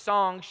 Burst into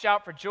song,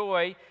 shout for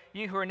joy,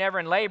 you who are never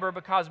in labor,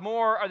 because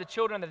more are the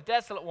children of the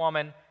desolate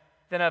woman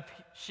than of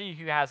she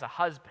who has a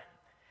husband.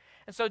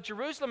 And so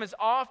Jerusalem is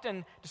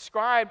often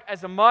described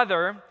as the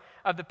mother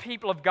of the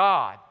people of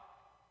God.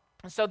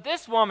 And so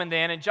this woman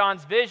then, in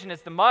John's vision,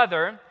 is the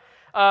mother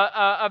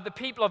of the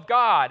people of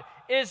God,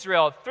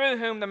 Israel, through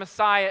whom the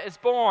Messiah is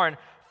born,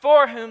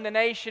 for whom the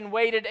nation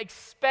waited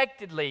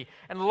expectantly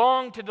and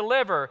longed to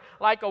deliver,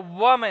 like a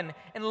woman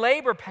in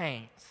labor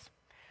pains.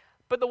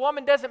 But the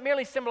woman doesn't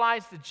merely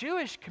symbolize the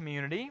Jewish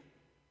community.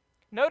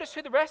 Notice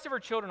who the rest of her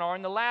children are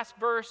in the last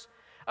verse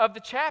of the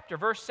chapter,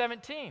 verse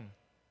 17.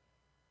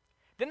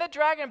 Then the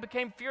dragon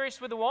became furious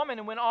with the woman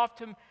and went off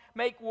to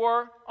make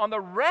war on the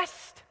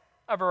rest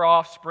of her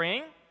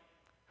offspring.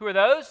 Who are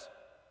those?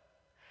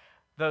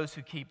 Those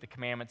who keep the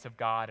commandments of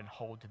God and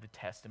hold to the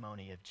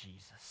testimony of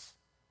Jesus.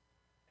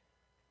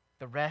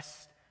 The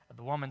rest of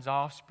the woman's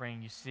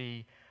offspring, you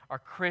see, are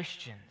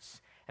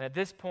Christians. And at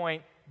this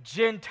point,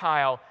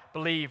 Gentile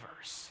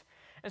believers.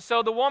 And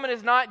so the woman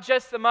is not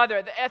just the mother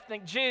of the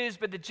ethnic Jews,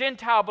 but the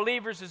Gentile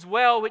believers as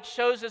well, which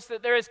shows us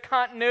that there is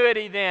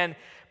continuity then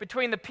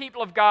between the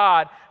people of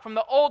God. From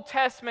the Old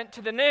Testament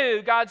to the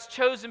New, God's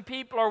chosen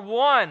people are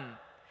one.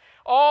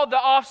 All the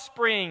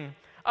offspring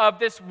of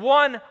this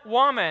one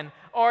woman,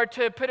 or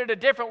to put it a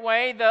different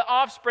way, the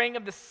offspring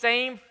of the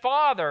same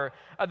father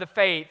of the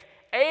faith,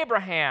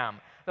 Abraham,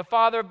 the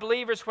father of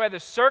believers, whether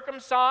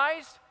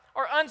circumcised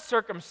or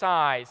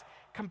uncircumcised,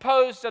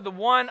 composed of the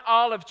one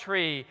olive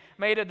tree,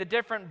 made of the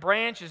different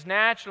branches,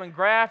 natural and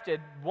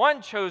grafted,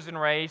 one chosen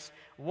race,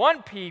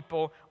 one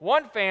people,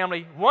 one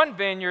family, one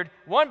vineyard,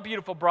 one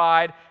beautiful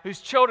bride,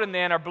 whose children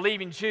then are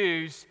believing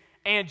Jews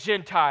and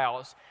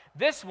Gentiles.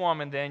 This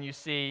woman then, you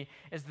see,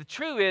 is the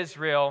true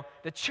Israel,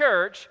 the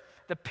church,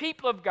 the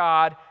people of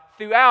God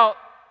throughout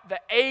the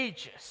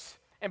ages.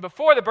 And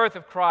before the birth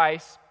of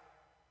Christ,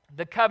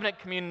 the covenant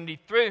community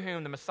through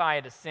whom the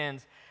Messiah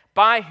descends,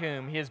 by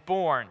whom he is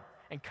born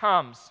and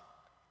comes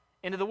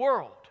into the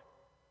world.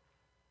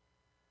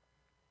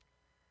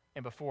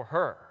 And before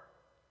her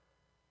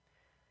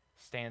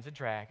stands a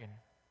dragon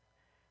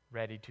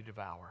ready to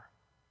devour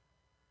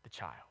the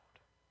child.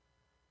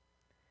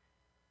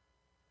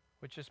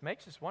 Which just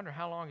makes us wonder,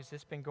 how long has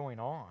this been going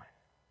on?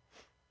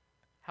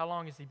 How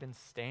long has he been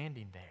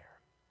standing there?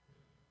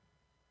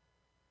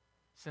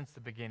 Since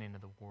the beginning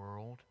of the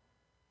world.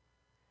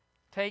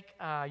 Take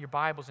your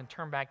Bibles and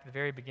turn back to the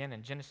very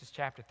beginning, Genesis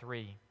chapter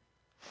 3.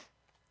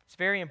 It's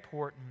very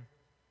important.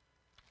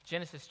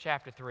 Genesis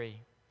chapter 3.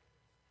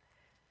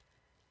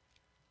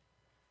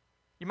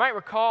 You might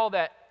recall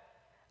that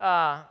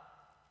at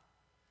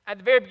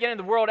the very beginning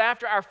of the world,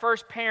 after our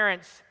first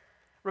parents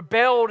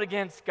rebelled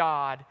against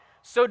God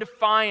so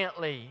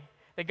defiantly,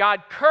 that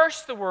God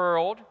cursed the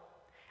world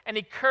and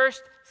he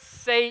cursed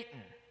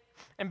Satan.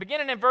 And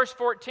beginning in verse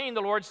 14,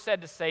 the Lord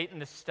said to Satan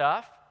this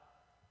stuff.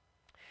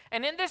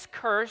 And in this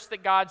curse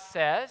that God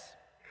says,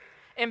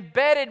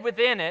 embedded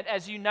within it,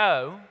 as you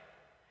know,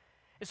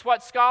 is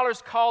what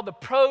scholars call the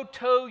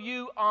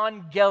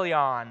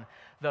proto-euangelion,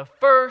 the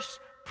first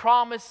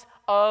promise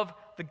of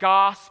the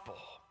gospel.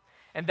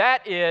 And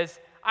that is,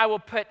 I will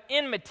put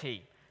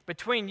enmity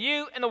between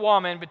you and the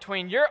woman,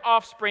 between your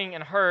offspring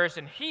and hers,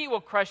 and he will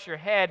crush your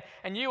head,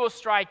 and you will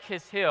strike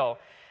his heel.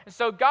 And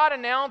so God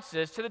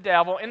announces to the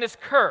devil in this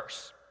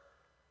curse,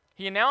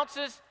 he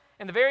announces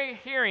in the very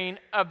hearing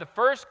of the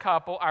first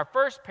couple, our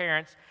first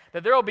parents,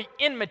 that there will be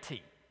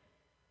enmity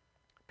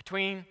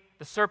between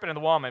the serpent and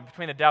the woman,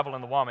 between the devil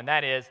and the woman.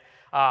 That is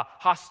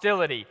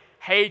hostility,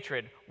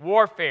 hatred,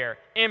 warfare,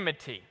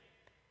 enmity.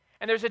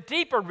 And there's a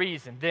deeper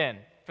reason then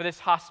for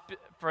this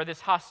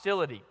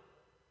hostility.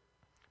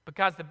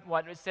 Because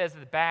what it says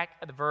at the back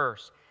of the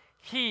verse,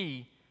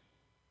 he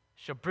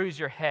shall bruise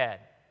your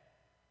head,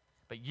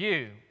 but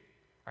you,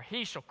 or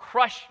he shall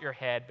crush your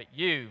head, but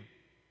you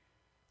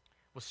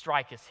will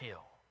strike his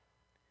heel.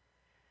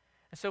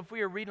 And so if we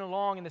are reading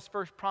along in this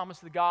first promise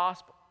of the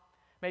gospel,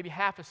 maybe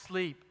half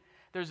asleep,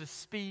 there's a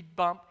speed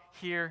bump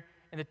here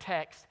in the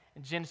text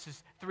in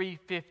Genesis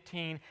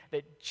 3:15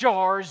 that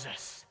jars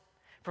us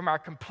from our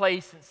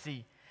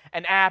complacency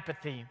and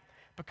apathy,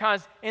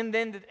 because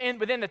within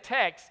the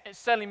text, it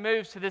suddenly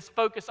moves to this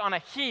focus on a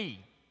he.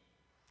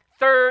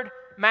 Third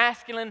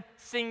masculine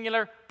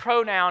singular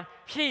pronoun,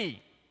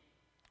 he.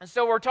 And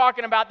so we're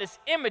talking about this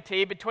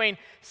enmity between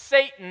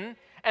Satan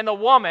and the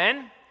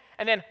woman,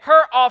 and then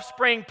her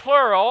offspring,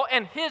 plural,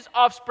 and his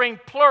offspring,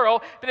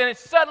 plural. But then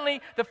suddenly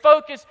the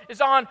focus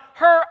is on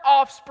her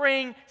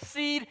offspring,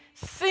 seed,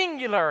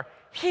 singular,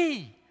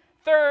 he.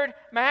 Third,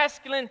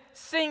 masculine,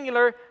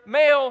 singular,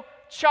 male,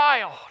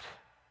 child.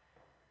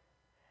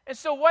 And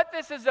so what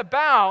this is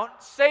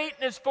about,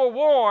 Satan is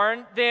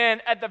forewarned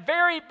then at the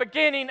very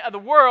beginning of the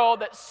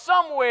world that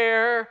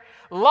somewhere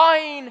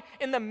lying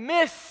in the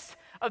midst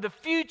of the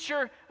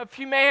future of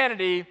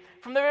humanity,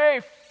 from the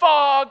very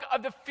fog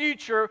of the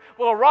future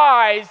will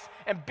arise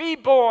and be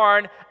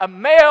born a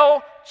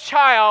male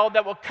child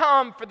that will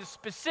come for the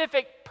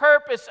specific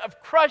purpose of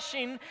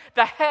crushing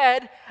the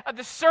head of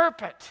the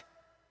serpent,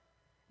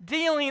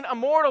 dealing a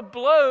mortal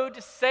blow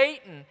to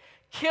Satan,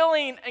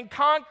 killing and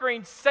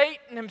conquering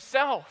Satan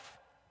himself.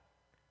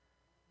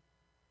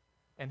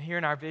 And here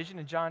in our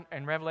vision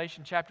in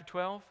Revelation chapter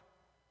 12,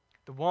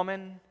 the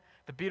woman,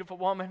 the beautiful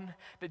woman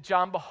that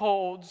John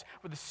beholds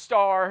with the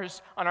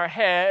stars on her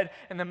head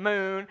and the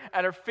moon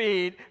at her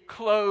feet,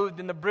 clothed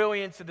in the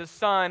brilliance of the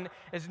sun,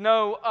 is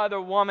no other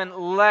woman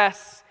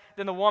less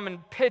than the woman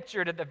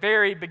pictured at the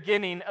very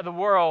beginning of the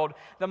world,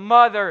 the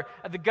mother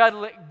of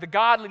the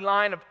godly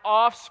line of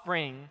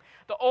offspring,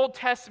 the Old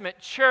Testament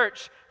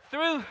church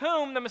through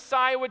whom the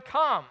Messiah would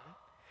come,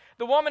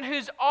 the woman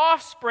whose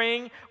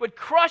offspring would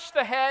crush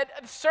the head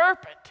of the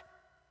serpent.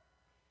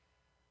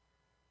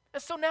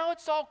 And so now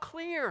it's all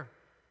clear.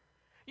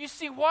 You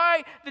see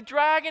why the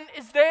dragon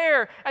is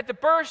there at the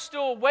birth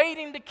stool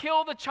waiting to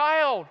kill the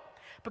child.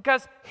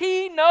 Because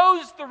he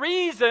knows the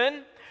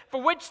reason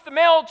for which the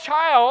male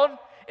child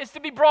is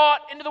to be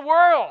brought into the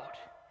world.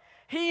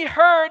 He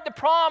heard the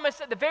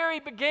promise at the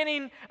very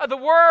beginning of the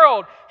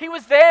world. He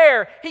was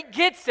there. He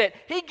gets it.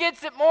 He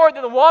gets it more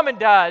than the woman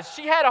does.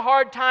 She had a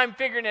hard time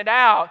figuring it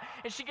out,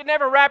 and she could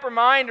never wrap her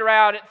mind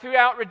around it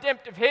throughout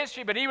redemptive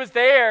history, but he was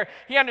there.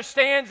 He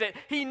understands it.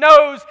 He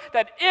knows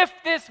that if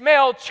this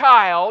male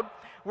child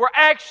were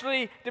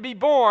actually to be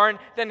born,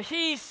 then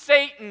he,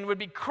 Satan, would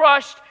be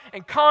crushed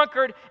and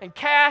conquered and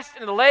cast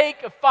into the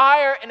lake of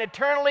fire and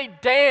eternally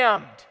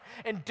damned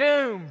and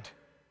doomed.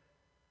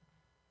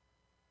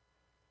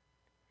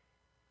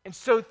 And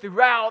so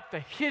throughout the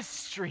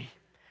history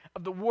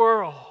of the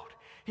world,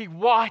 he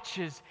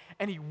watches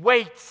and he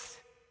waits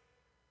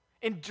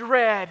in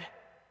dread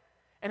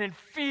and in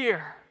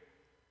fear,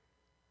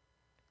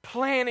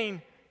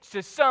 planning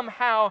to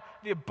somehow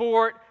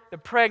abort the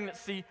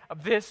pregnancy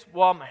of this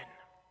woman.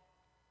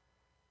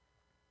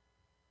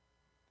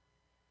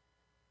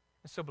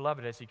 And so,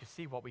 beloved, as you can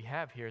see, what we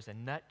have here is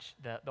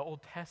the Old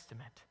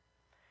Testament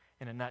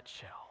in a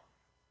nutshell.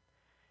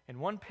 In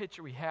one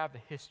picture, we have the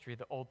history of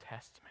the Old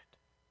Testament.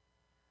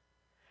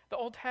 The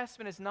Old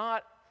Testament is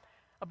not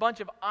a bunch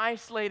of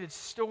isolated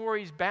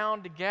stories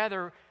bound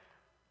together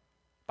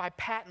by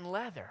patent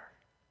leather.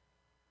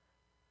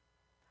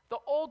 The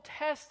Old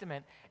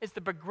Testament is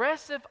the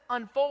progressive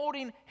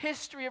unfolding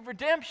history of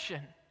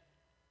redemption.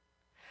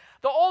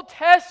 The Old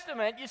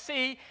Testament, you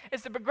see,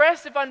 is the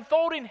progressive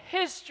unfolding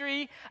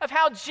history of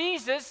how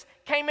Jesus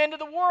came into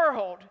the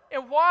world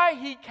and why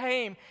he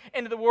came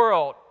into the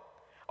world.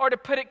 Or to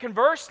put it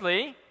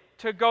conversely,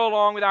 to go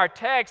along with our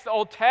text, the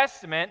Old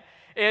Testament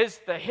is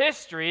the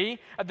history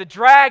of the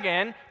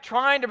dragon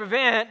trying to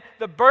prevent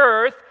the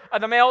birth of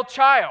the male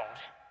child.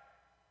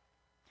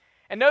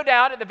 And no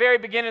doubt at the very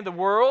beginning of the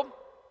world,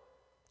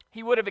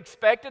 he would have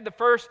expected the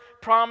first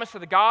promise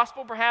of the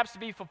gospel perhaps to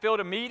be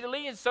fulfilled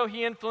immediately, and so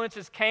he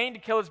influences Cain to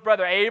kill his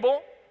brother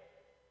Abel.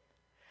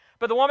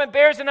 But the woman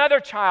bears another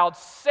child,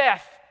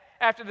 Seth,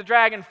 after the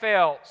dragon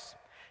fails.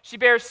 She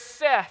bears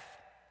Seth,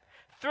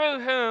 through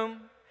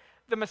whom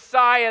the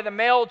Messiah, the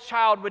male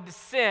child, would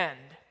descend.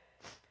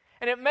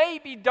 And it may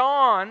be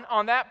dawn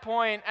on that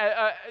point,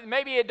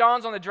 maybe it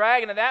dawns on the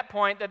dragon at that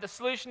point that the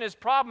solution to his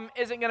problem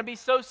isn't going to be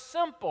so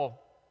simple.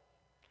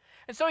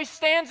 And so he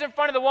stands in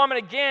front of the woman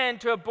again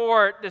to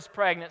abort this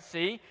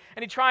pregnancy,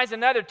 and he tries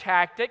another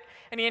tactic,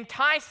 and he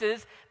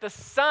entices the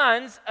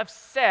sons of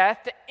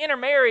Seth to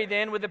intermarry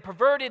then with the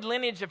perverted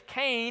lineage of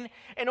Cain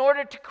in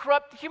order to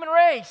corrupt the human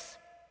race.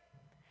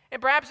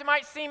 And perhaps it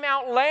might seem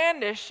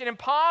outlandish and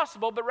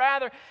impossible, but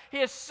rather he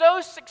is so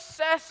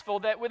successful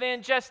that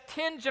within just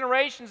 10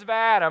 generations of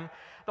Adam,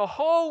 the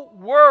whole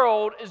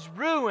world is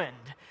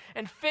ruined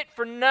and fit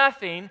for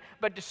nothing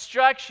but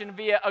destruction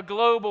via a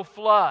global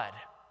flood.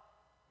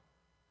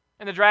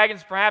 And the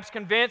dragon's perhaps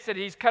convinced that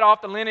he's cut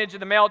off the lineage of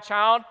the male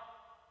child,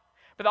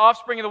 but the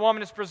offspring of the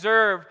woman is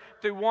preserved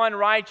through one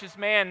righteous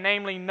man,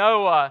 namely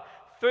Noah,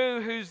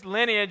 through whose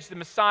lineage the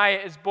Messiah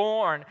is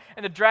born,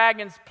 and the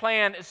dragon's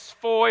plan is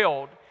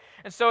foiled.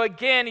 And so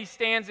again, he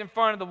stands in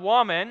front of the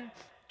woman,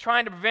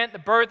 trying to prevent the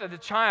birth of the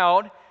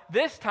child,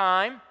 this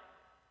time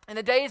in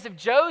the days of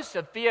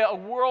Joseph via a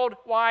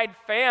worldwide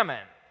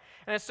famine.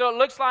 And so it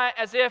looks like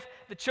as if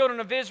the children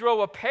of Israel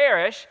will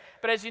perish,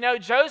 but as you know,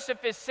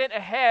 Joseph is sent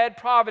ahead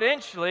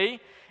providentially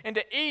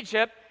into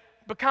Egypt,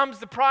 becomes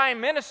the prime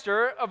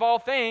minister of all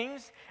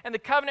things, and the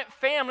covenant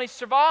family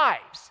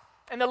survives,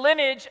 and the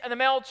lineage of the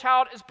male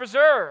child is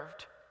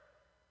preserved.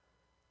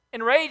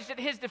 Enraged at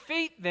his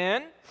defeat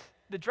then,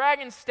 the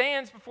dragon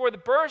stands before the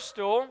birth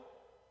stool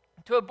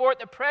to abort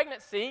the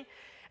pregnancy,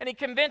 and he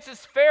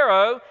convinces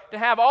Pharaoh to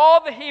have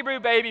all the Hebrew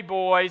baby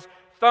boys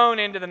thrown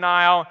into the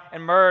Nile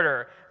and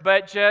murder.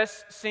 But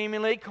just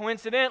seemingly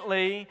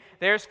coincidentally,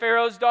 there's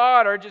Pharaoh's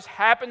daughter, just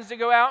happens to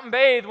go out and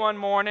bathe one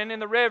morning in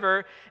the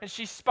river, and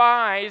she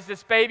spies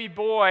this baby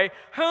boy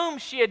whom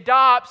she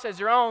adopts as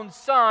her own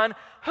son,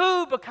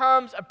 who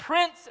becomes a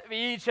prince of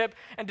Egypt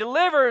and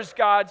delivers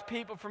God's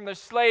people from their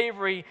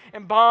slavery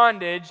and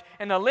bondage,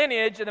 and the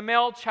lineage of the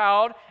male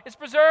child is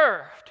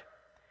preserved.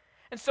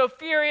 And so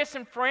furious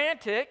and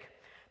frantic,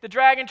 the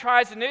dragon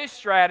tries a new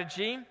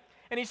strategy,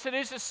 and he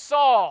seduces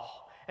Saul,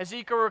 as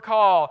you can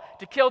recall,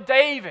 to kill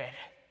David.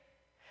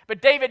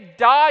 But David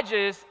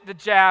dodges the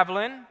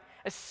javelin,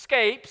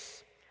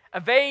 escapes,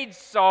 evades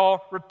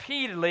Saul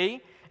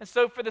repeatedly, and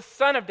so for the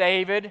son of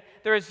David,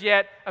 there is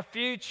yet a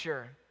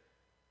future.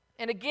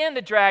 And again,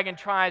 the dragon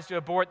tries to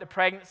abort the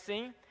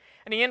pregnancy,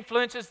 and he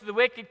influences the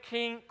wicked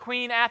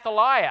Queen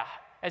Athaliah,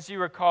 as you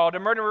recall, to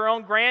murder her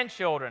own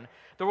grandchildren,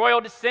 the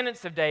royal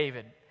descendants of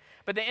David.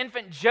 But the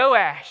infant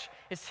Joash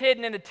is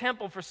hidden in the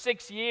temple for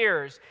 6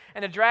 years,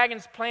 and the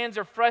dragon's plans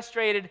are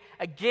frustrated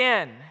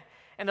again,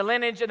 and the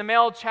lineage of the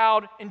male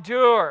child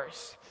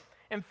endures.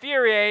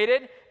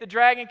 Infuriated, the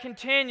dragon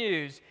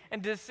continues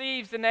and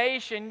deceives the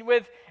nation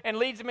and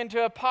leads them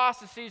into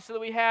apostasy, so that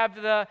we have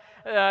the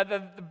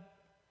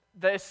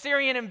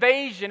Assyrian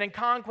invasion and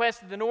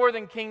conquest of the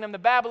northern kingdom, the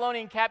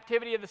Babylonian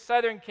captivity of the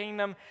southern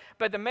kingdom,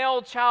 but the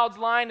male child's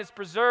line is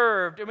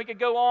preserved. And we could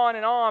go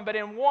on, but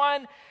in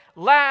one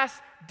last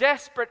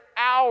desperate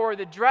hour,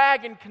 the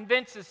dragon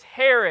convinces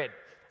Herod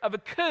of a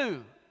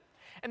coup,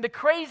 and the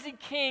crazy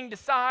king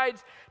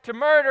decides to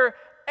murder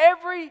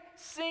every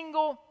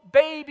single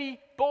baby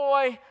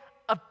boy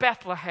of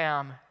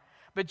Bethlehem.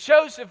 But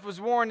Joseph was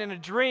warned in a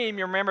dream,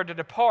 you remember, to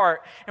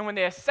depart. And when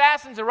the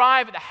assassins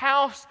arrive at the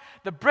house,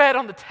 the bread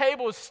on the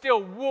table is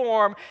still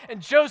warm,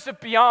 and Joseph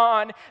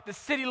beyond the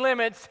city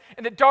limits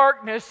in the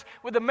darkness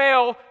with a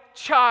male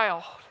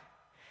child.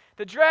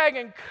 The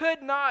dragon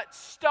could not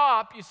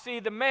stop, you see,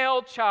 the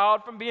male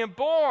child from being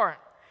born.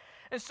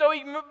 And so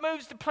he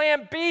moves to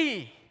plan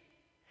B.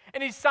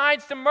 And he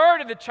decides to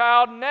murder the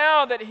child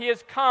now that he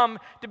has come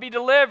to be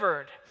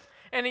delivered.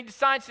 And he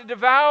decides to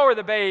devour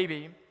the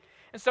baby.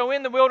 And so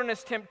in the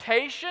wilderness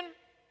temptation,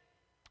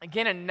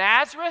 again in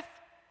Nazareth,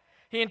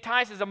 he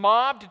entices a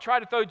mob to try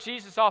to throw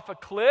Jesus off a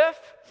cliff.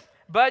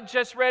 Bud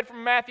just read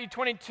from Matthew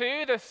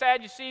 22, the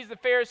Sadducees, the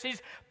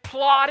Pharisees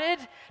plotted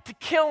to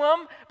kill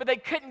him, but they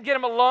couldn't get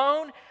him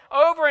alone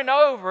over and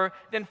over.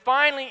 Then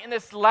finally, in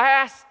this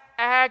last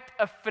act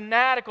of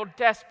fanatical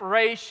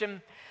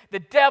desperation, the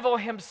devil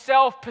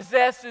himself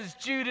possesses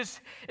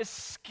Judas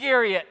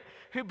Iscariot,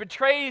 who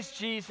betrays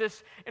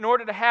Jesus in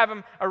order to have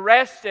him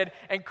arrested.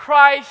 And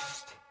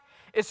Christ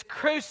is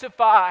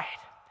crucified,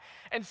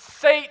 and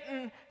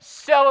Satan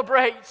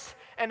celebrates,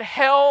 and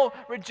hell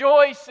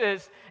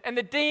rejoices, and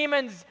the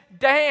demons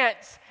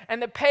dance,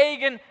 and the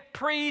pagan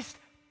priest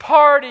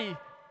party.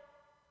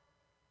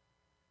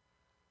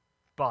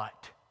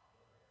 But,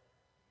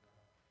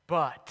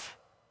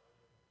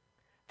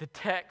 the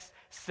text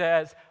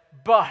says,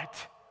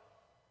 but,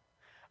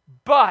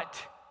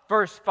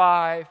 verse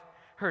 5,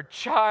 her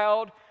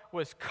child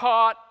was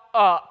caught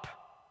up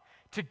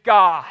to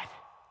God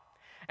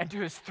and to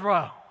his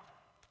throne.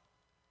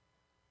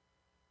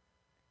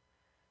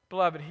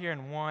 Beloved, here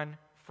in one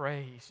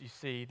phrase, you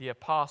see, the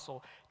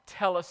apostle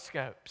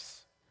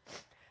telescopes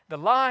the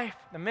life,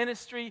 the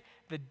ministry,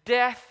 the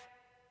death,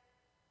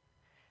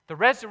 the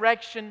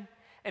resurrection,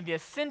 and the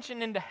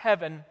ascension into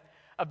heaven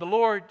of the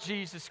Lord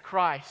Jesus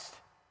Christ.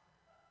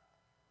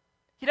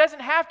 He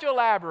doesn't have to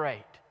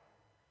elaborate.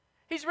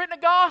 He's written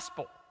a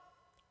gospel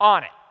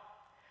on it.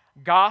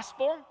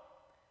 Gospel,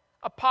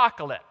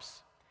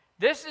 apocalypse.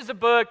 This is a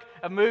book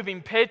of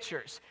moving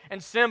pictures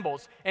and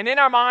symbols. And in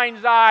our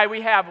mind's eye,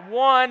 we have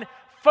one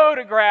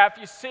photograph,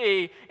 you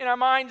see, in our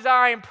mind's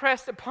eye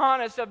impressed upon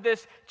us of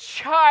this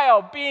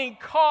child being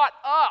caught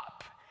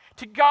up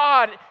to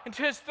God and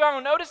to his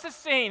throne. Notice the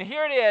scene.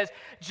 Here it is.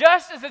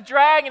 Just as the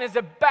dragon is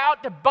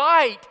about to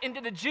bite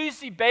into the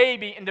juicy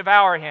baby and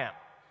devour him.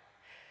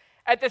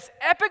 At this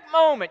epic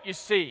moment, you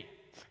see,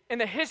 in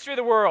the history of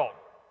the world,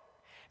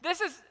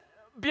 this is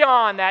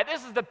beyond that.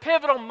 This is the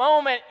pivotal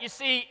moment, you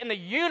see, in the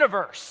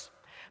universe.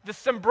 The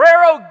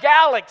Sombrero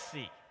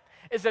Galaxy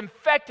is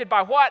infected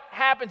by what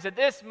happens at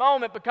this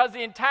moment because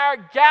the entire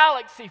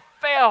galaxy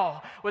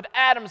fell with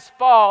Adam's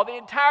fall. The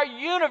entire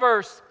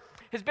universe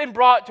has been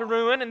brought to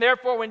ruin, and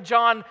therefore when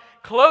John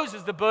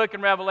closes the book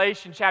in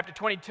Revelation chapter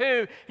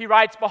 22, he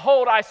writes,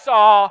 "Behold, I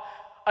saw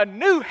a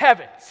new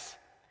heavens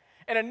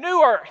and a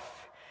new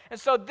earth." And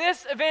so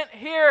this event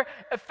here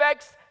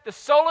affects the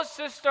solar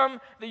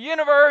system, the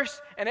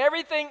universe, and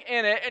everything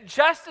in it. And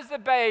just as the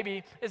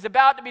baby is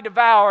about to be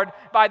devoured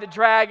by the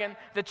dragon,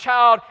 the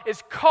child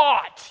is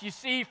caught, you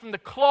see, from the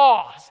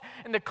claws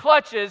and the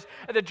clutches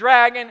of the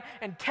dragon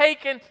and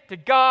taken to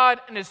God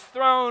and his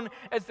throne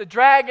as the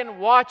dragon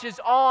watches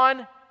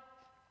on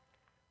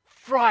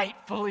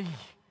frightfully,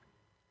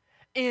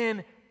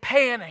 in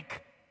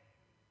panic.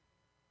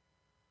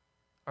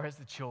 Or as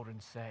the children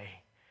say,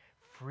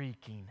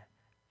 freaking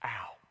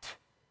out.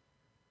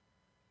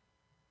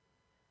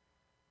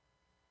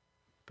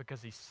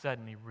 Because he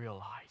suddenly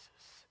realizes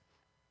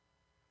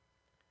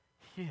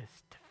he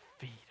is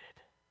defeated.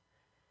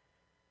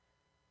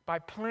 By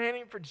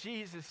planning for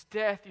Jesus'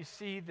 death, you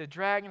see, the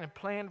dragon had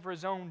planned for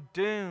his own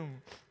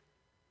doom.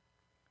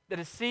 The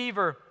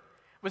deceiver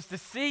was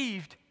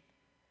deceived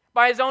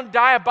by his own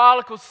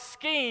diabolical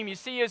scheme. You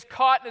see, he was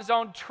caught in his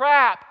own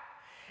trap.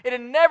 It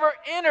had never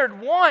entered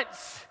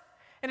once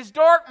in his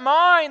dark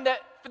mind that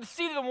for the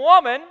seed of the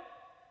woman,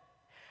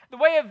 the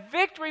way of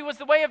victory was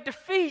the way of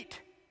defeat.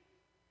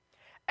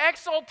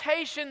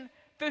 Exaltation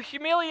through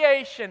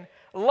humiliation,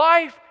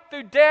 life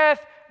through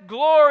death,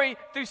 glory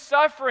through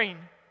suffering.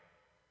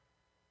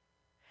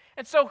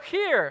 And so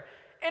here,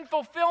 in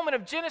fulfillment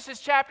of Genesis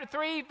chapter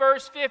 3,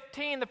 verse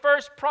 15, the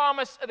first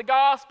promise of the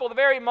gospel, the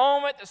very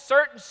moment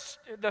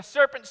the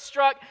serpent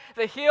struck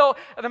the heel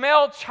of the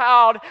male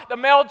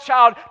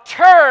child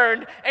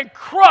turned and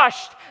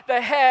crushed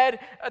the head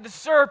of the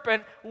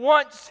serpent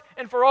once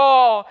and for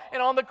all.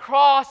 And on the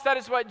cross, that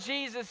is what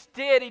Jesus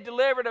did. He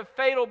delivered a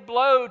fatal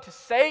blow to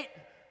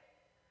Satan.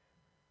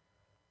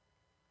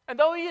 And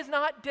though he is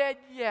not dead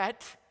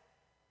yet,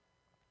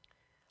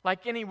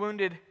 like any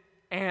wounded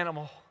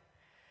animal,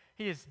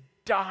 he is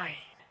dying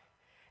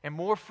and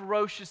more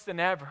ferocious than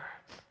ever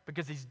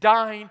because he's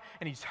dying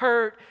and he's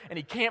hurt and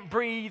he can't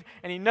breathe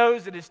and he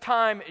knows that his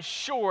time is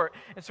short.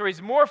 And so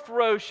he's more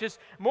ferocious,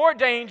 more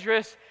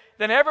dangerous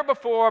than ever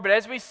before. But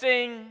as we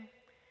sing,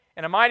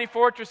 "And a mighty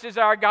fortress is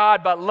our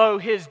God, but lo,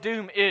 his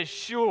doom is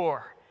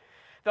sure."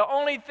 The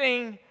only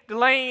thing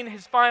delaying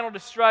his final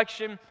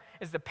destruction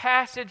is the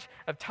passage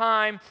of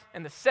time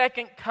and the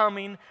second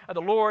coming of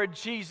the Lord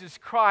Jesus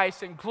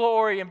Christ in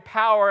glory and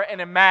power and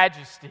in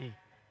majesty.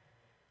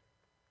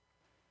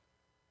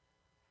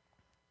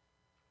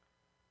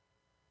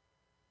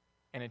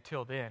 And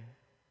until then,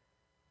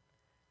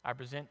 I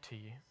present to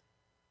you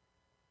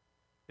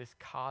this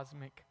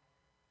cosmic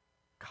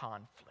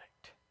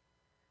conflict.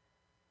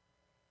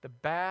 The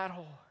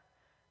battle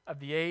of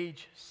the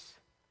ages,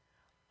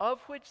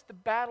 of which the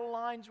battle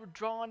lines were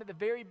drawn at the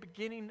very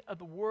beginning of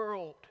the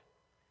world.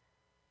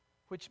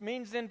 Which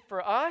means then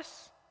for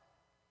us,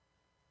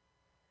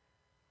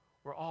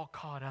 we're all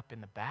caught up in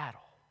the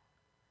battle.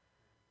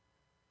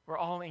 We're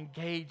all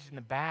engaged in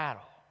the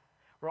battle.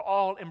 We're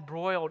all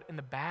embroiled in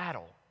the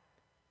battle,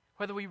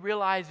 whether we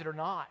realize it or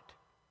not.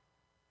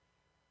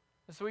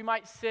 And so we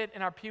might sit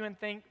in our pew and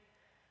think,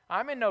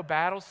 I'm in no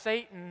battle.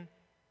 Satan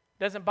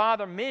doesn't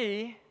bother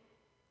me,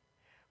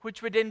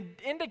 which would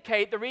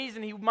indicate the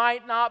reason he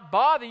might not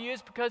bother you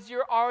is because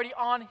you're already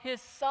on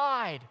his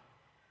side.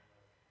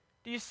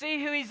 Do you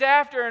see who he's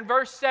after? In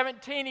verse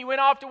 17, he went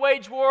off to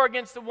wage war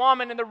against the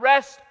woman and the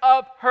rest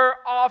of her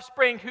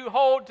offspring who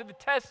hold to the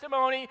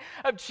testimony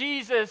of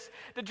Jesus.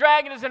 The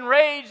dragon is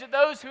enraged at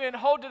those who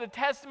hold to the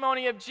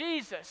testimony of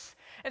Jesus.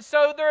 And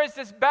so there is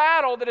this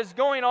battle that is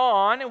going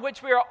on in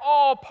which we are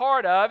all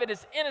part of. It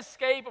is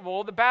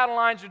inescapable. The battle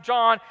lines are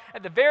drawn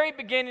at the very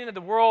beginning of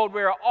the world.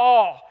 We are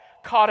all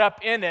caught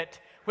up in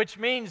it, which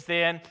means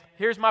then,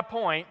 here's my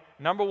point.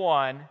 Number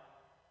one,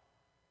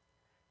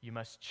 you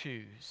must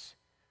choose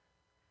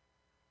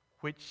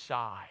which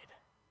side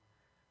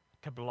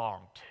to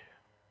belong to.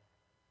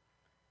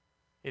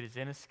 It is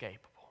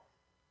inescapable.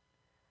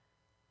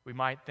 We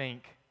might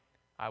think,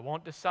 I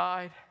won't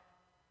decide,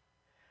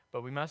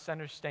 but we must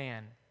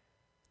understand,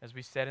 as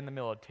we said in the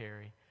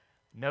military,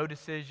 no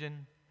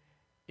decision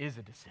is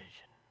a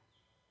decision.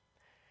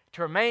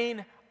 To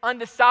remain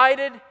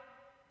undecided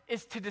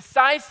is to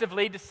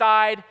decisively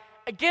decide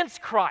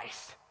against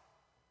Christ.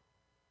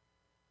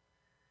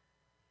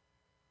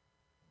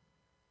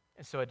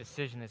 And so a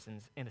decision is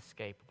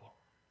inescapable.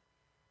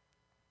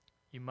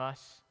 You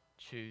must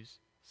choose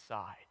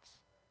sides.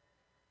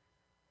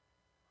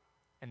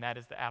 And that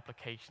is the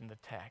application of the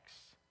text.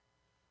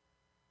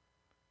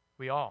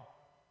 We all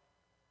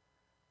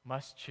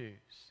must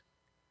choose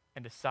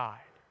and decide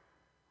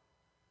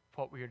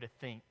what we are to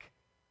think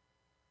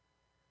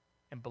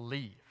and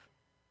believe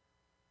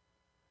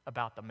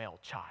about the male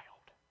child.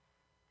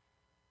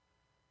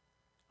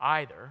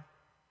 Either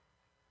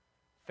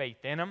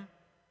faith in him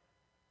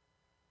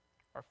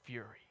or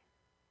fury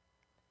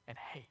and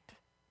hate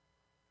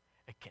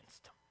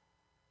against him.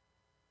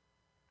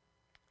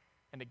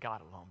 And to God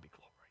alone be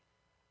glory.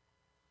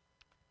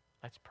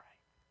 Let's pray.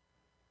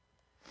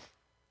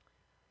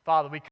 Father, we